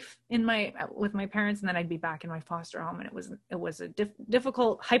feel safe with my parents, and then I'd be back in my foster home, and it was a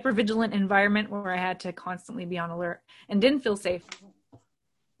difficult, hyper vigilant environment where I had to constantly be on alert and didn't feel safe.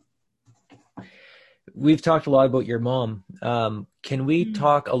 We've talked a lot about your mom. Can we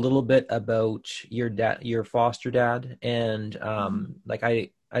talk a little bit about your dad, your foster dad? And like I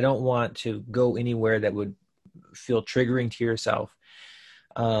don't want to go anywhere that would feel triggering to yourself.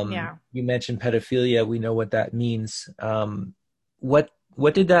 Yeah. You mentioned pedophilia. We know what that means. What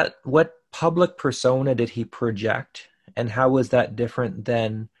public persona did he project, and how was that different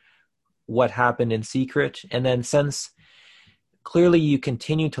than what happened in secret? And then, since clearly you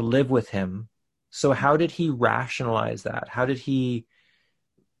continue to live with him, so how did he rationalize that? How did he,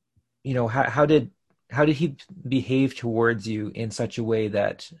 how did he behave towards you in such a way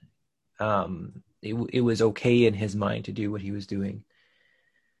that it was okay in his mind to do what he was doing?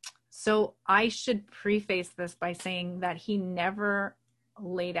 So I should preface this by saying that he never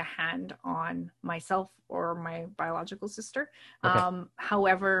laid a hand on myself or my biological sister. Okay.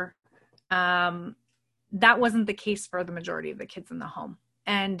 However, that wasn't the case for the majority of the kids in the home.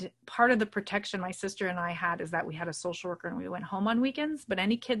 And part of the protection my sister and I had is that we had a social worker and we went home on weekends. But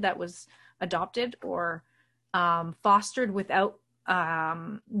any kid that was adopted or fostered without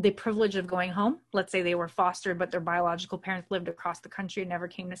the privilege of going home, let's say they were fostered but their biological parents lived across the country and never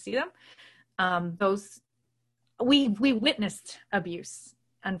came to see them, those we witnessed abuse,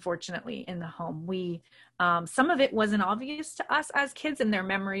 unfortunately, in the home. We some of it wasn't obvious to us as kids, and their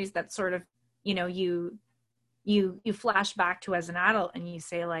memories that sort of you flash back to as an adult, and you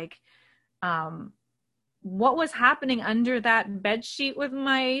say, like, what was happening under that bed sheet with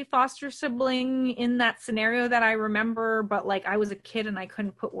my foster sibling in that scenario that I remember, but like I was a kid and I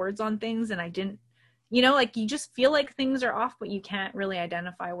couldn't put words on things, and I didn't, like you just feel like things are off, but you can't really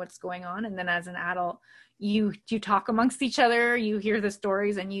identify what's going on. And then as an adult, you talk amongst each other, you hear the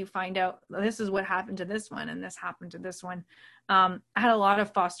stories, and you find out this is what happened to this one and this happened to this one. I had a lot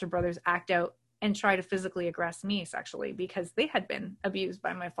of foster brothers act out and try to physically aggress me sexually because they had been abused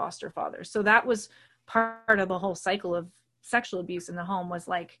by my foster father. So that was part of the whole cycle of sexual abuse in the home, was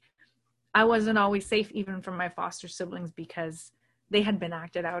like I wasn't always safe even from my foster siblings because they had been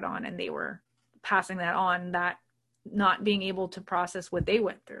acted out on, and they were passing that on, that not being able to process what they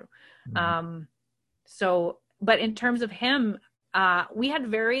went through. Mm-hmm. So, but in terms of him, we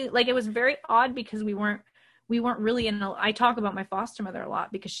had it was very odd because we weren't really I talk about my foster mother a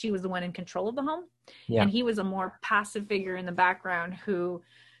lot because she was the one in control of the home. Yeah. And he was a more passive figure in the background who,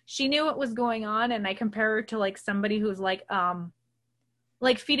 she knew what was going on. And I compare her to like somebody who's like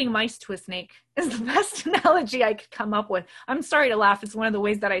feeding mice to a snake is the best analogy I could come up with. I'm sorry to laugh. It's one of the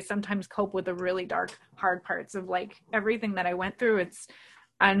ways that I sometimes cope with the really dark, hard parts of like everything that I went through.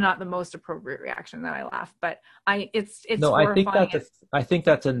 I'm not the most appropriate reaction that I laugh, but it's No, horrifying. I think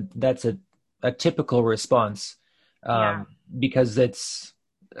that's a typical response, Yeah. because it's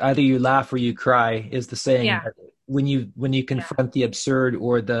either you laugh or you cry is the saying. Yeah. That when you confront the absurd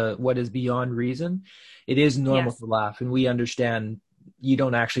or the what is beyond reason, it is normal Yes. to laugh, and we understand you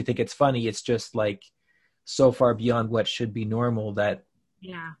don't actually think it's funny. It's just like so far beyond what should be normal that,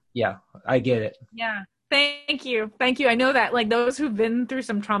 yeah, I get it. Yeah. Thank you. Thank you. I know that like those who've been through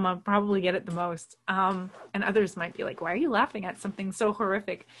some trauma probably get it the most. And others might be like, why are you laughing at something so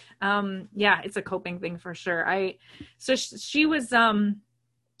horrific? Yeah, it's a coping thing for sure. So she was,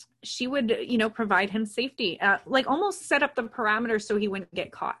 she would, provide him safety, like almost set up the parameters so he wouldn't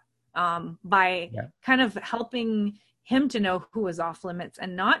get caught, by kind of helping him to know who was off limits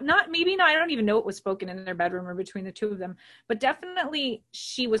and not, I don't even know what was spoken in their bedroom or between the two of them, but definitely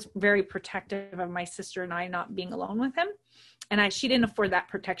she was very protective of my sister and I not being alone with him. And she didn't afford that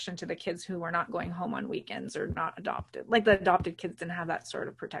protection to the kids who were not going home on weekends or not adopted. Like the adopted kids didn't have that sort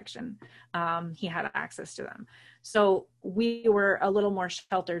of protection. He had access to them. So we were a little more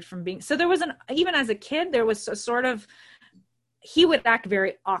sheltered from so there was even as a kid, there was a sort of, he would act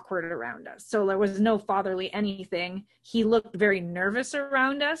very awkward around us. So there was no fatherly anything. He looked very nervous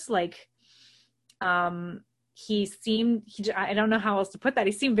around us. Like, I don't know how else to put that.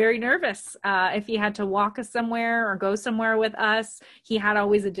 He seemed very nervous. If he had to walk us somewhere or go somewhere with us, he had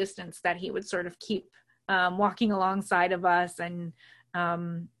always a distance that he would sort of keep, walking alongside of us. And,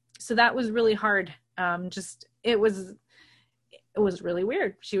 so that was really hard. It was really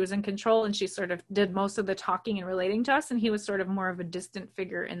weird. She was in control and she sort of did most of the talking and relating to us. And he was sort of more of a distant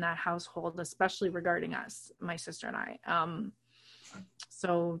figure in that household, especially regarding us, my sister and I.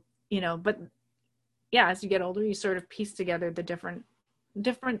 So, but yeah, as you get older, you sort of piece together the different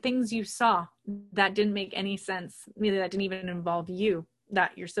things you saw that didn't make any sense, maybe that didn't even involve you,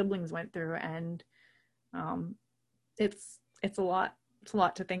 that your siblings went through. And um, it's a lot. It's a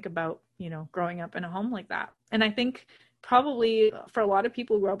lot to think about, growing up in a home like that. And I think probably for a lot of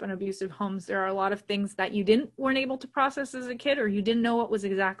people who grew up in abusive homes, there are a lot of things that you weren't able to process as a kid, or you didn't know what was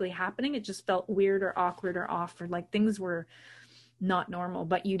exactly happening. It just felt weird or awkward or off, or like things were not normal,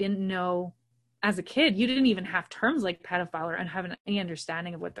 but you didn't know as a kid. You didn't even have terms like pedophile or have any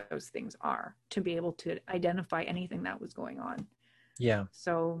understanding of what those things are to be able to identify anything that was going on. Yeah.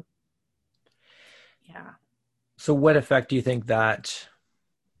 So, yeah. So what effect do you think that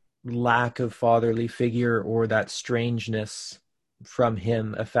lack of fatherly figure or that strangeness from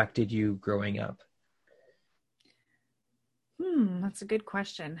him affected you growing up? That's a good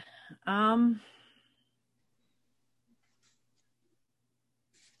question. I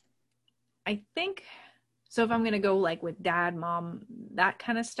think so. If I'm going to go like with dad, mom, that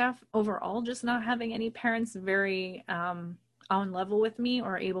kind of stuff, overall, just not having any parents very on level with me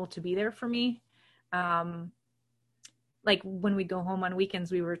or able to be there for me. Like when we go home on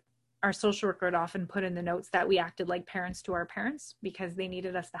weekends, our social worker would often put in the notes that we acted like parents to our parents because they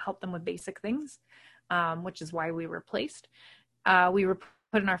needed us to help them with basic things, which is why we were placed. We were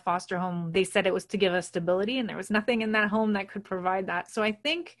put in our foster home. They said it was to give us stability, and there was nothing in that home that could provide that. So I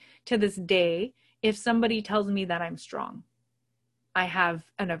think to this day, if somebody tells me that I'm strong, I have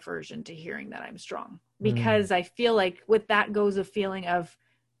an aversion to hearing that I'm strong, because I feel like with that goes a feeling of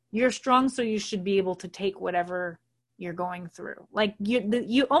you're strong, so you should be able to take whatever you're going through. Like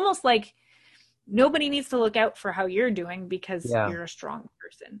you almost like nobody needs to look out for how you're doing because Yeah. you're a strong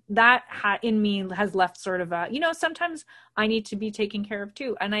person. That in me has left sort of a, sometimes I need to be taken care of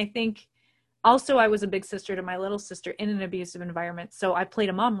too. And I think also I was a big sister to my little sister in an abusive environment. So I played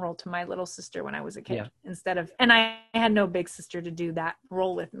a mom role to my little sister when I was a kid and I had no big sister to do that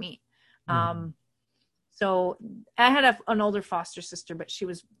role with me. So I had an older foster sister, but she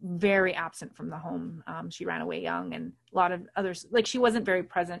was very absent from the home. She ran away young, and a lot of others, like she wasn't very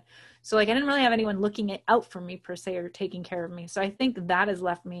present. So like I didn't really have anyone looking out for me per se or taking care of me. So I think that has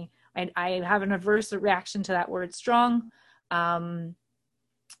left me, I have an adverse reaction to that word strong. Trying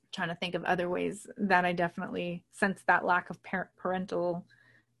to think of other ways that I definitely sense that lack of parental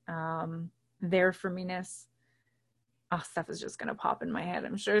there for me-ness. Oh, stuff is just going to pop in my head,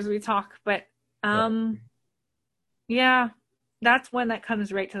 I'm sure, as we talk, but yeah, that's one that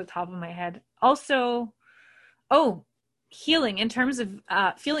comes right to the top of my head. Also, healing in terms of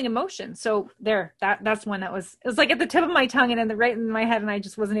feeling emotion. So that's one that it was like at the tip of my tongue and right in my head, and I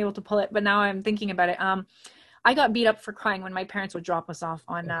just wasn't able to pull it. But now I'm thinking about it. I got beat up for crying when my parents would drop us off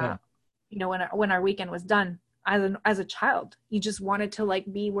on, when our weekend was done. As a child, you just wanted to like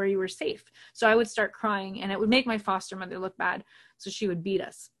be where you were safe. So I would start crying, and it would make my foster mother look bad. So she would beat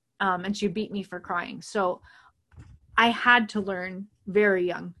us, and she would beat me for crying. So I had to learn very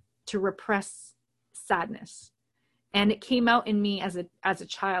young to repress sadness. And it came out in me as a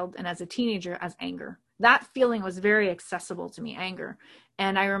child and as a teenager as anger. That feeling was very accessible to me, anger.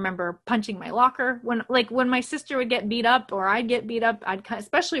 And I remember punching my locker when my sister would get beat up or I'd get beat up,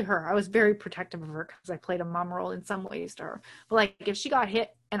 especially her. I was very protective of her because I played a mom role in some ways to her. But like if she got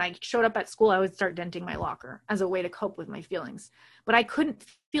hit and I showed up at school, I would start denting my locker as a way to cope with my feelings. But I couldn't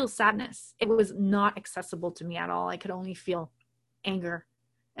feel sadness. It was not accessible to me at all. I could only feel anger.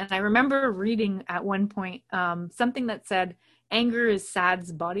 And I remember reading at one point something that said, anger is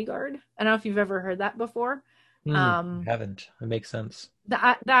sad's bodyguard. I don't know if you've ever heard that before. I haven't. It makes sense.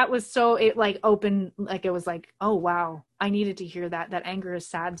 That was so, it like opened, like it was like, oh wow, I needed to hear that anger is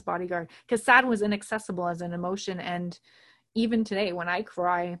sad's bodyguard, because sad was inaccessible as an emotion. And even today when I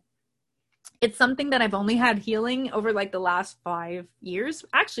cry, it's something that I've only had healing over like the last 5 years.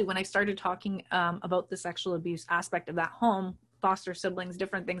 Actually, when I started talking about the sexual abuse aspect of that home, foster siblings,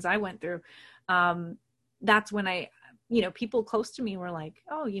 different things I went through, that's when people close to me were like,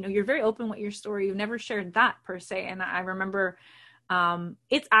 oh, you're very open with your story. You've never shared that per se. And I remember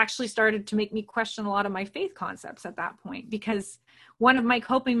it's actually started to make me question a lot of my faith concepts at that point, because one of my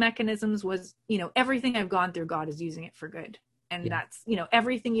coping mechanisms was, everything I've gone through, God is using it for good. And that's,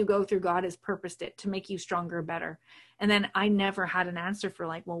 everything you go through, God has purposed it to make you stronger, better. And then I never had an answer for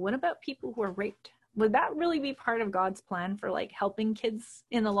like, well, what about people who are raped? Would that really be part of God's plan for like helping kids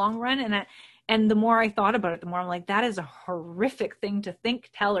in the long run? And the more I thought about it, the more I'm like, that is a horrific thing to think,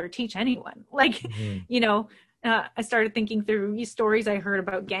 tell, or teach anyone. Like, I started thinking through these stories I heard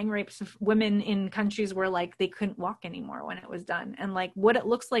about gang rapes of women in countries where like they couldn't walk anymore when it was done, and like what it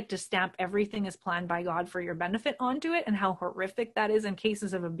looks like to stamp everything is planned by God for your benefit onto it, and how horrific that is in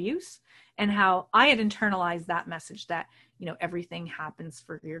cases of abuse, and how I had internalized that message that everything happens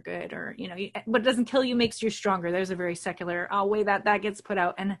for your good, or what doesn't kill you makes you stronger. There's a very secular way that gets put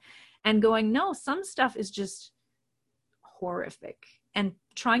out, and going, no, some stuff is just horrific, and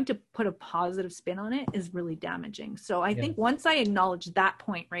trying to put a positive spin on it is really damaging. So I think once I acknowledged that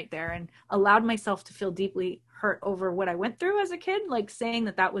point right there and allowed myself to feel deeply hurt over what I went through as a kid, like saying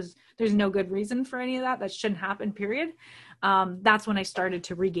that was, there's no good reason for any of that shouldn't happen, period. That's when I started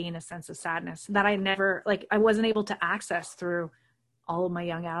to regain a sense of sadness that I wasn't able to access through all of my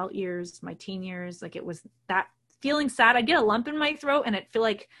young adult years, my teen years. Like, it was that feeling sad. I'd get a lump in my throat and it'd feel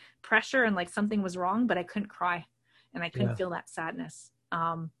like pressure and like something was wrong, but I couldn't cry and I couldn't feel that sadness.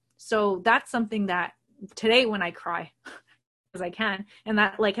 So that's something that today when I cry, as I can, and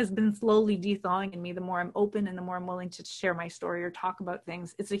that like has been slowly de-thawing in me, the more I'm open and the more I'm willing to share my story or talk about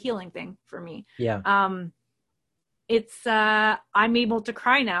things. It's a healing thing for me. I'm able to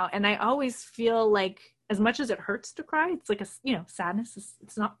cry now, and I always feel like, as much as it hurts to cry, it's like sadness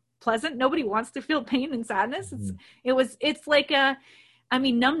it's not pleasant. Nobody wants to feel pain and sadness. It's like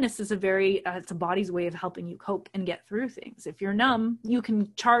numbness is it's a body's way of helping you cope and get through things. If you're numb, you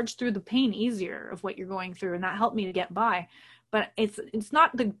can charge through the pain easier of what you're going through, and that helped me to get by. But it's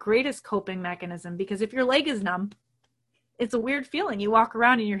not the greatest coping mechanism, because if your leg is numb, it's a weird feeling. You walk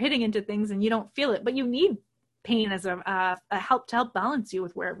around and you're hitting into things and you don't feel it, but you need pain as a help to help balance you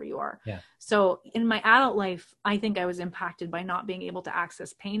with wherever you are. So in my adult life, I think I was impacted by not being able to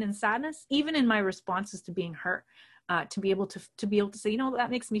access pain and sadness, even in my responses to being hurt. To be able to say, that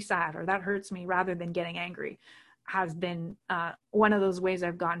makes me sad, or that hurts me, rather than getting angry, has been one of those ways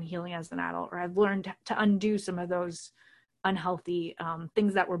I've gotten healing as an adult, or I've learned to undo some of those unhealthy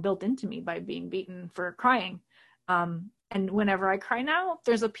things that were built into me by being beaten for crying. And whenever I cry now,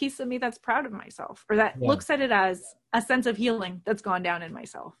 there's a piece of me that's proud of myself, or that looks at it as a sense of healing that's gone down in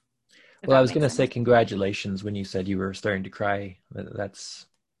myself. Well, I was going to say congratulations when you said you were starting to cry. That's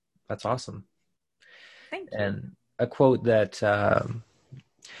awesome. Thank you. And a quote that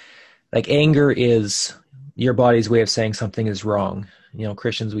like, anger is your body's way of saying something is wrong.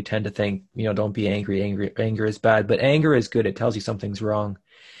 Christians, we tend to think, don't be angry. Anger is bad, but anger is good. It tells you something's wrong.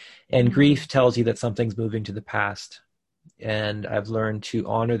 And grief tells you that something's moving to the past. And I've learned to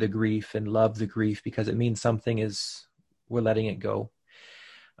honor the grief and love the grief, because it means we're letting it go.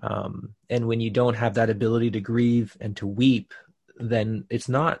 And when you don't have that ability to grieve and to weep, then it's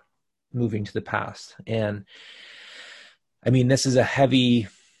not moving to the past. And this is a heavy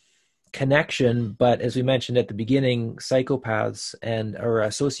connection, but as we mentioned at the beginning, psychopaths or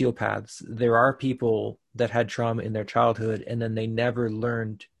sociopaths, there are people that had trauma in their childhood and then they never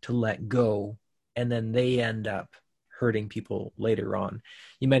learned to let go, and then they end up hurting people later on.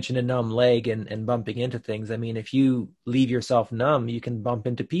 You mentioned a numb leg and bumping into things. If you leave yourself numb, you can bump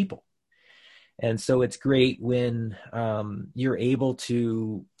into people. And so it's great when you're able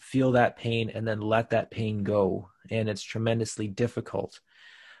to feel that pain and then let that pain go. And it's tremendously difficult.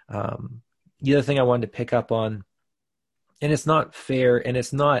 The other thing I wanted to pick up on, and it's not fair, and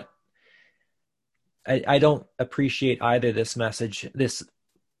it's not, I don't appreciate either this message, this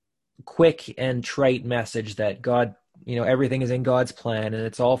quick and trite message that God, everything is in God's plan and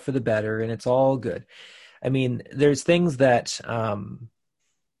it's all for the better and it's all good. There's things that,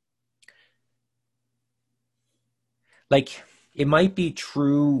 like, it might be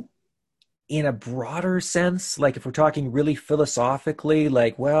true in a broader sense, like if we're talking really philosophically,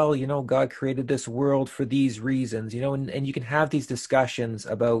 like, well, God created this world for these reasons, and you can have these discussions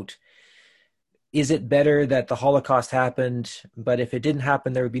about, is it better that the Holocaust happened, but if it didn't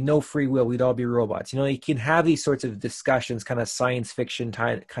happen, there would be no free will, we'd all be robots. You can have these sorts of discussions, kind of science fiction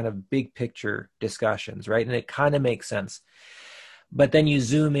kind of big picture discussions, right? And it kind of makes sense. But then you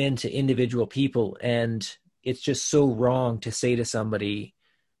zoom into individual people, and it's just so wrong to say to somebody,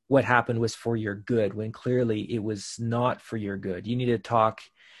 what happened was for your good, when clearly it was not for your good. You need to talk.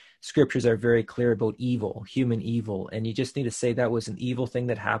 Scriptures are very clear about evil, human evil, and you just need to say that was an evil thing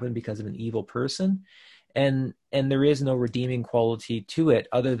that happened because of an evil person, and there is no redeeming quality to it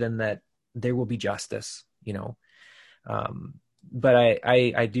other than that there will be justice, But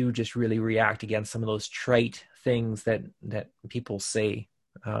I do just really react against some of those trite things that people say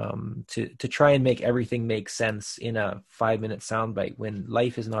to try and make everything make sense in a 5-minute soundbite, when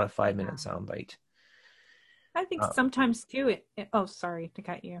life is not a 5-minute soundbite. I think sometimes too, oh, sorry to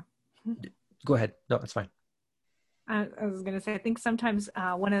cut you. Go ahead. No, that's fine. I was going to say, I think sometimes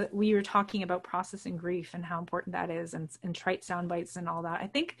we were talking about processing grief and how important that is, and trite sound bites and all that. I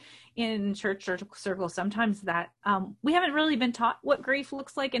think in church circles, sometimes that we haven't really been taught what grief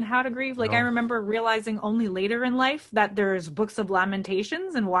looks like and how to grieve. Like, no. I remember realizing only later in life that there's books of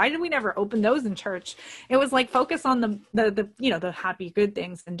lamentations, and why did we never open those in church? It was like, focus on the happy, good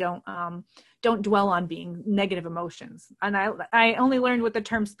things, and don't don't dwell on being negative emotions. And I only learned what the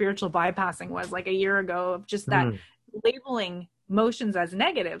term spiritual bypassing was like a year ago, of just that labeling emotions as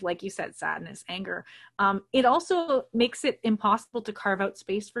negative, like you said, sadness, anger. It also makes it impossible to carve out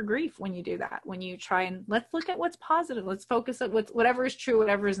space for grief when you do that. When you try and let's look at what's positive, let's focus on whatever is true,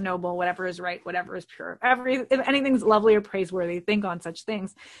 whatever is noble, whatever is right, whatever is pure. If anything's lovely or praiseworthy, think on such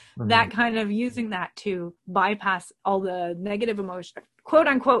things. That kind of using that to bypass all the negative emotion, quote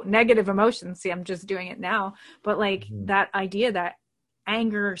unquote negative emotions. See, I'm just doing it now, but like that idea that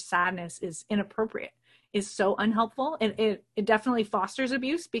anger, sadness is inappropriate is so unhelpful. It definitely fosters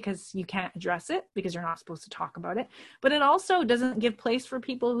abuse because you can't address it because you're not supposed to talk about it. But it also doesn't give place for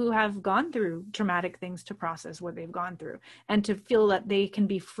people who have gone through traumatic things to process what they've gone through and to feel that they can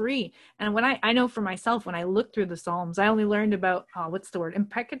be free. And when I know for myself, when I looked through the Psalms, I only learned about, what's the word?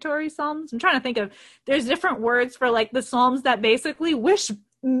 Imprecatory Psalms. I'm trying to think of, there's different words for like the Psalms that basically wish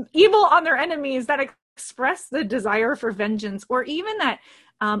evil on their enemies, that express the desire for vengeance, or even that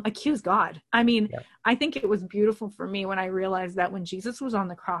accuse God. I mean, I think it was beautiful for me when I realized that when Jesus was on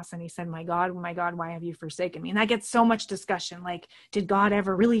the cross and he said, my God, why have you forsaken me? And that gets so much discussion. Like, did God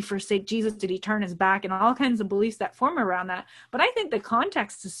ever really forsake Jesus? Did he turn his back? And all kinds of beliefs that form around that. But I think the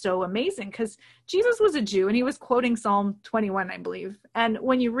context is so amazing because Jesus was a Jew and he was quoting Psalm 21, I believe. And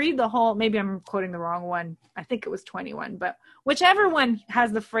when you read the whole, maybe I'm quoting the wrong one. I think it was 21, but whichever one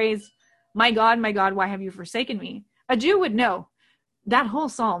has the phrase, my God, why have you forsaken me? A Jew would know that whole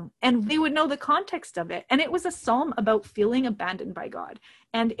psalm, and they would know the context of it. And it was a psalm about feeling abandoned by God.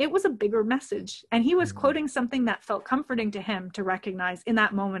 And it was a bigger message. And he was quoting something that felt comforting to him to recognize in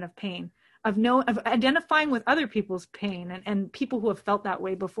that moment of pain, of identifying with other people's pain and people who have felt that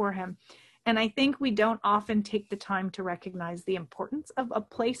way before him. And I think we don't often take the time to recognize the importance of a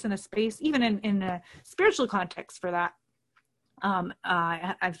place and a space, even in a spiritual context for that.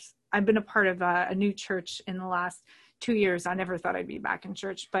 I've been a part of a new church in the last 2 years. I never thought I'd be back in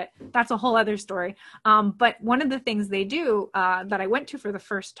church, but that's a whole other story. But one of the things they do that I went to for the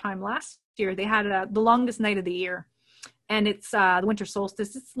first time last year, they had the longest night of the year, and it's the winter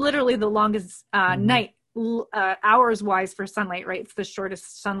solstice. It's literally the longest night hours wise for sunlight, right? It's the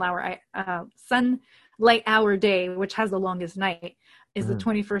shortest sunlight hour day, which has the longest night, is the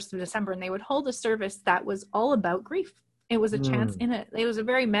 21st of December. And they would hold a service that was all about grief. It was a chance it was a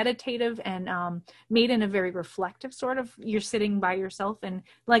very meditative and made in a very reflective sort of, you're sitting by yourself and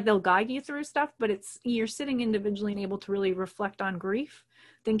like they'll guide you through stuff, but you're sitting individually and able to really reflect on grief,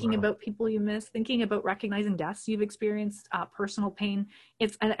 thinking about people you miss, thinking about recognizing deaths you've experienced, personal pain.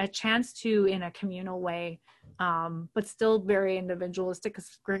 It's a chance to, in a communal way, but still very individualistic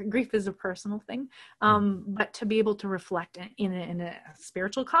because grief is a personal thing, but to be able to reflect in a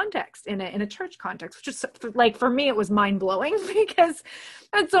spiritual context, in a church context, which is like, for me, it was mind-blowing because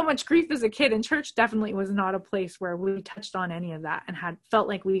I had so much grief as a kid, and church definitely was not a place where we touched on any of that and felt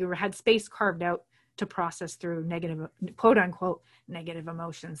like we had space carved out to process through negative, quote unquote, negative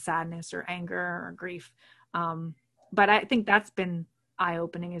emotions, sadness or anger or grief. But I think that's been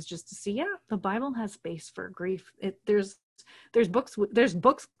eye-opening, is just to see, the Bible has space for grief. There's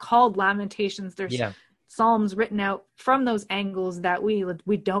books called Lamentations. There's Psalms written out from those angles that we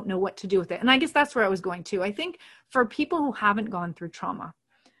don't know what to do with it. And I guess that's where I was going to. I think for people who haven't gone through trauma,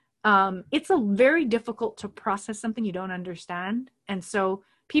 it's very difficult to process something you don't understand. And so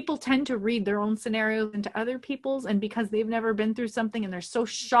people tend to read their own scenarios into other people's, and because they've never been through something and they're so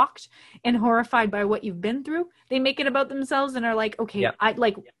shocked and horrified by what you've been through, they make it about themselves and are like, okay,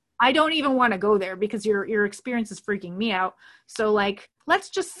 I don't even want to go there because your experience is freaking me out. So like, let's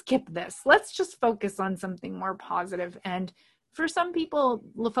just skip this. Let's just focus on something more positive. And for some people,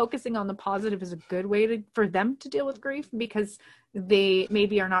 focusing on the positive is a good way for them to deal with grief because they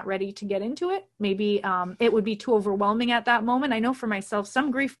maybe are not ready to get into it. Maybe it would be too overwhelming at that moment. I know for myself,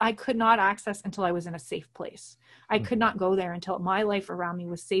 some grief I could not access until I was in a safe place. I could not go there until my life around me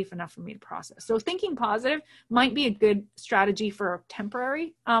was safe enough for me to process. So thinking positive might be a good strategy for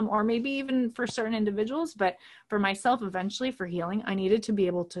temporary, or maybe even for certain individuals. But for myself, eventually for healing, I needed to be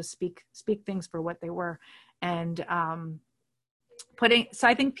able to speak things for what they were. And so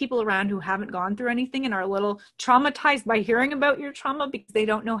I think people around who haven't gone through anything and are a little traumatized by hearing about your trauma because they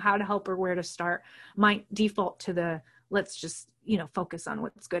don't know how to help or where to start might default to let's just, focus on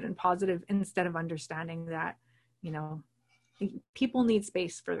what's good and positive instead of understanding that, people need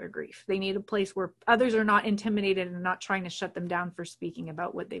space for their grief. They need a place where others are not intimidated and not trying to shut them down for speaking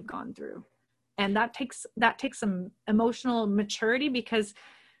about what they've gone through. And that takes some emotional maturity because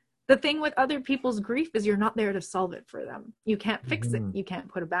the thing with other people's grief is you're not there to solve it for them. You can't fix it. Hmm. You can't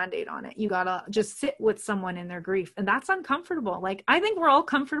put a band-aid on it. You gotta just sit with someone in their grief. And that's uncomfortable. Like, I think we're all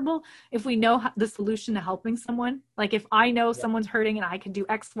comfortable if we know the solution to helping someone. Like, if I know Yeah. someone's hurting and I can do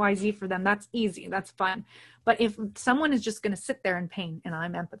XYZ for them, that's easy. That's fun. But if someone is just going to sit there in pain and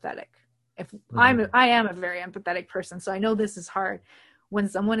I'm empathetic, if Mhm. I am a very empathetic person, so I know this is hard. When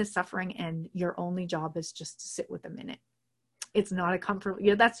someone is suffering and your only job is just to sit with them in it, it's not a comfort.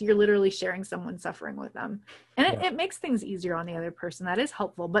 Yeah, that's, you're literally sharing someone's suffering with them, and Yeah. it makes things easier on the other person. That is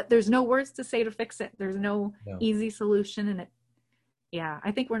helpful, but there's no words to say to fix it. There's no No. easy solution, and it, yeah,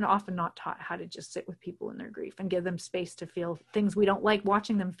 I think we're often not taught how to just sit with people in their grief and give them space to feel things we don't like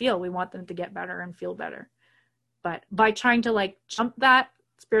watching them feel. We want them to get better and feel better, but by trying to like jump that,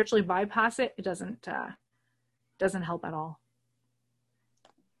 spiritually bypass it, it doesn't help at all.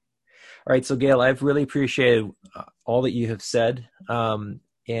 All right, so Gail, I've really appreciated all that you have said, and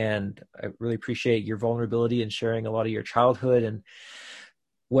I really appreciate your vulnerability and sharing a lot of your childhood and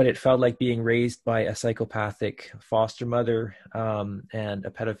what it felt like being raised by a psychopathic foster mother, and a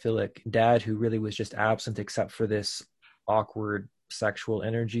pedophilic dad who really was just absent except for this awkward sexual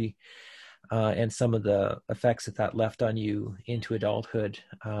energy, and some of the effects that that left on you into adulthood.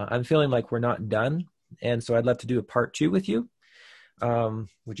 I'm feeling like we're not done, and so I'd love to do a part 2 with you.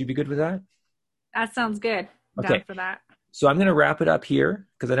 Would you be good with that? That sounds good. I'm down Okay. for that. So I'm going to wrap it up here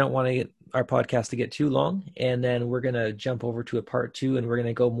because I don't want to get our podcast to get too long. And then we're going to jump over to a part 2, and we're going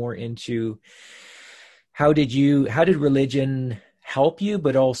to go more into how did religion help you,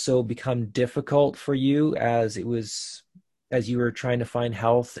 but also become difficult for you as you were trying to find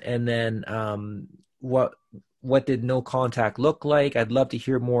health. And then, what did no contact look like? I'd love to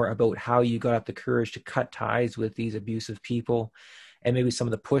hear more about how you got up the courage to cut ties with these abusive people, and maybe some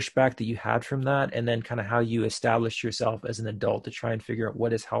of the pushback that you had from that, and then kind of how you established yourself as an adult to try and figure out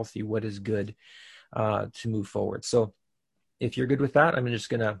what is healthy, what is good, to move forward. So if you're good with that, I'm just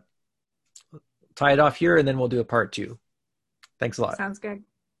going to tie it off here, and then we'll do a part 2. Thanks a lot. Sounds good.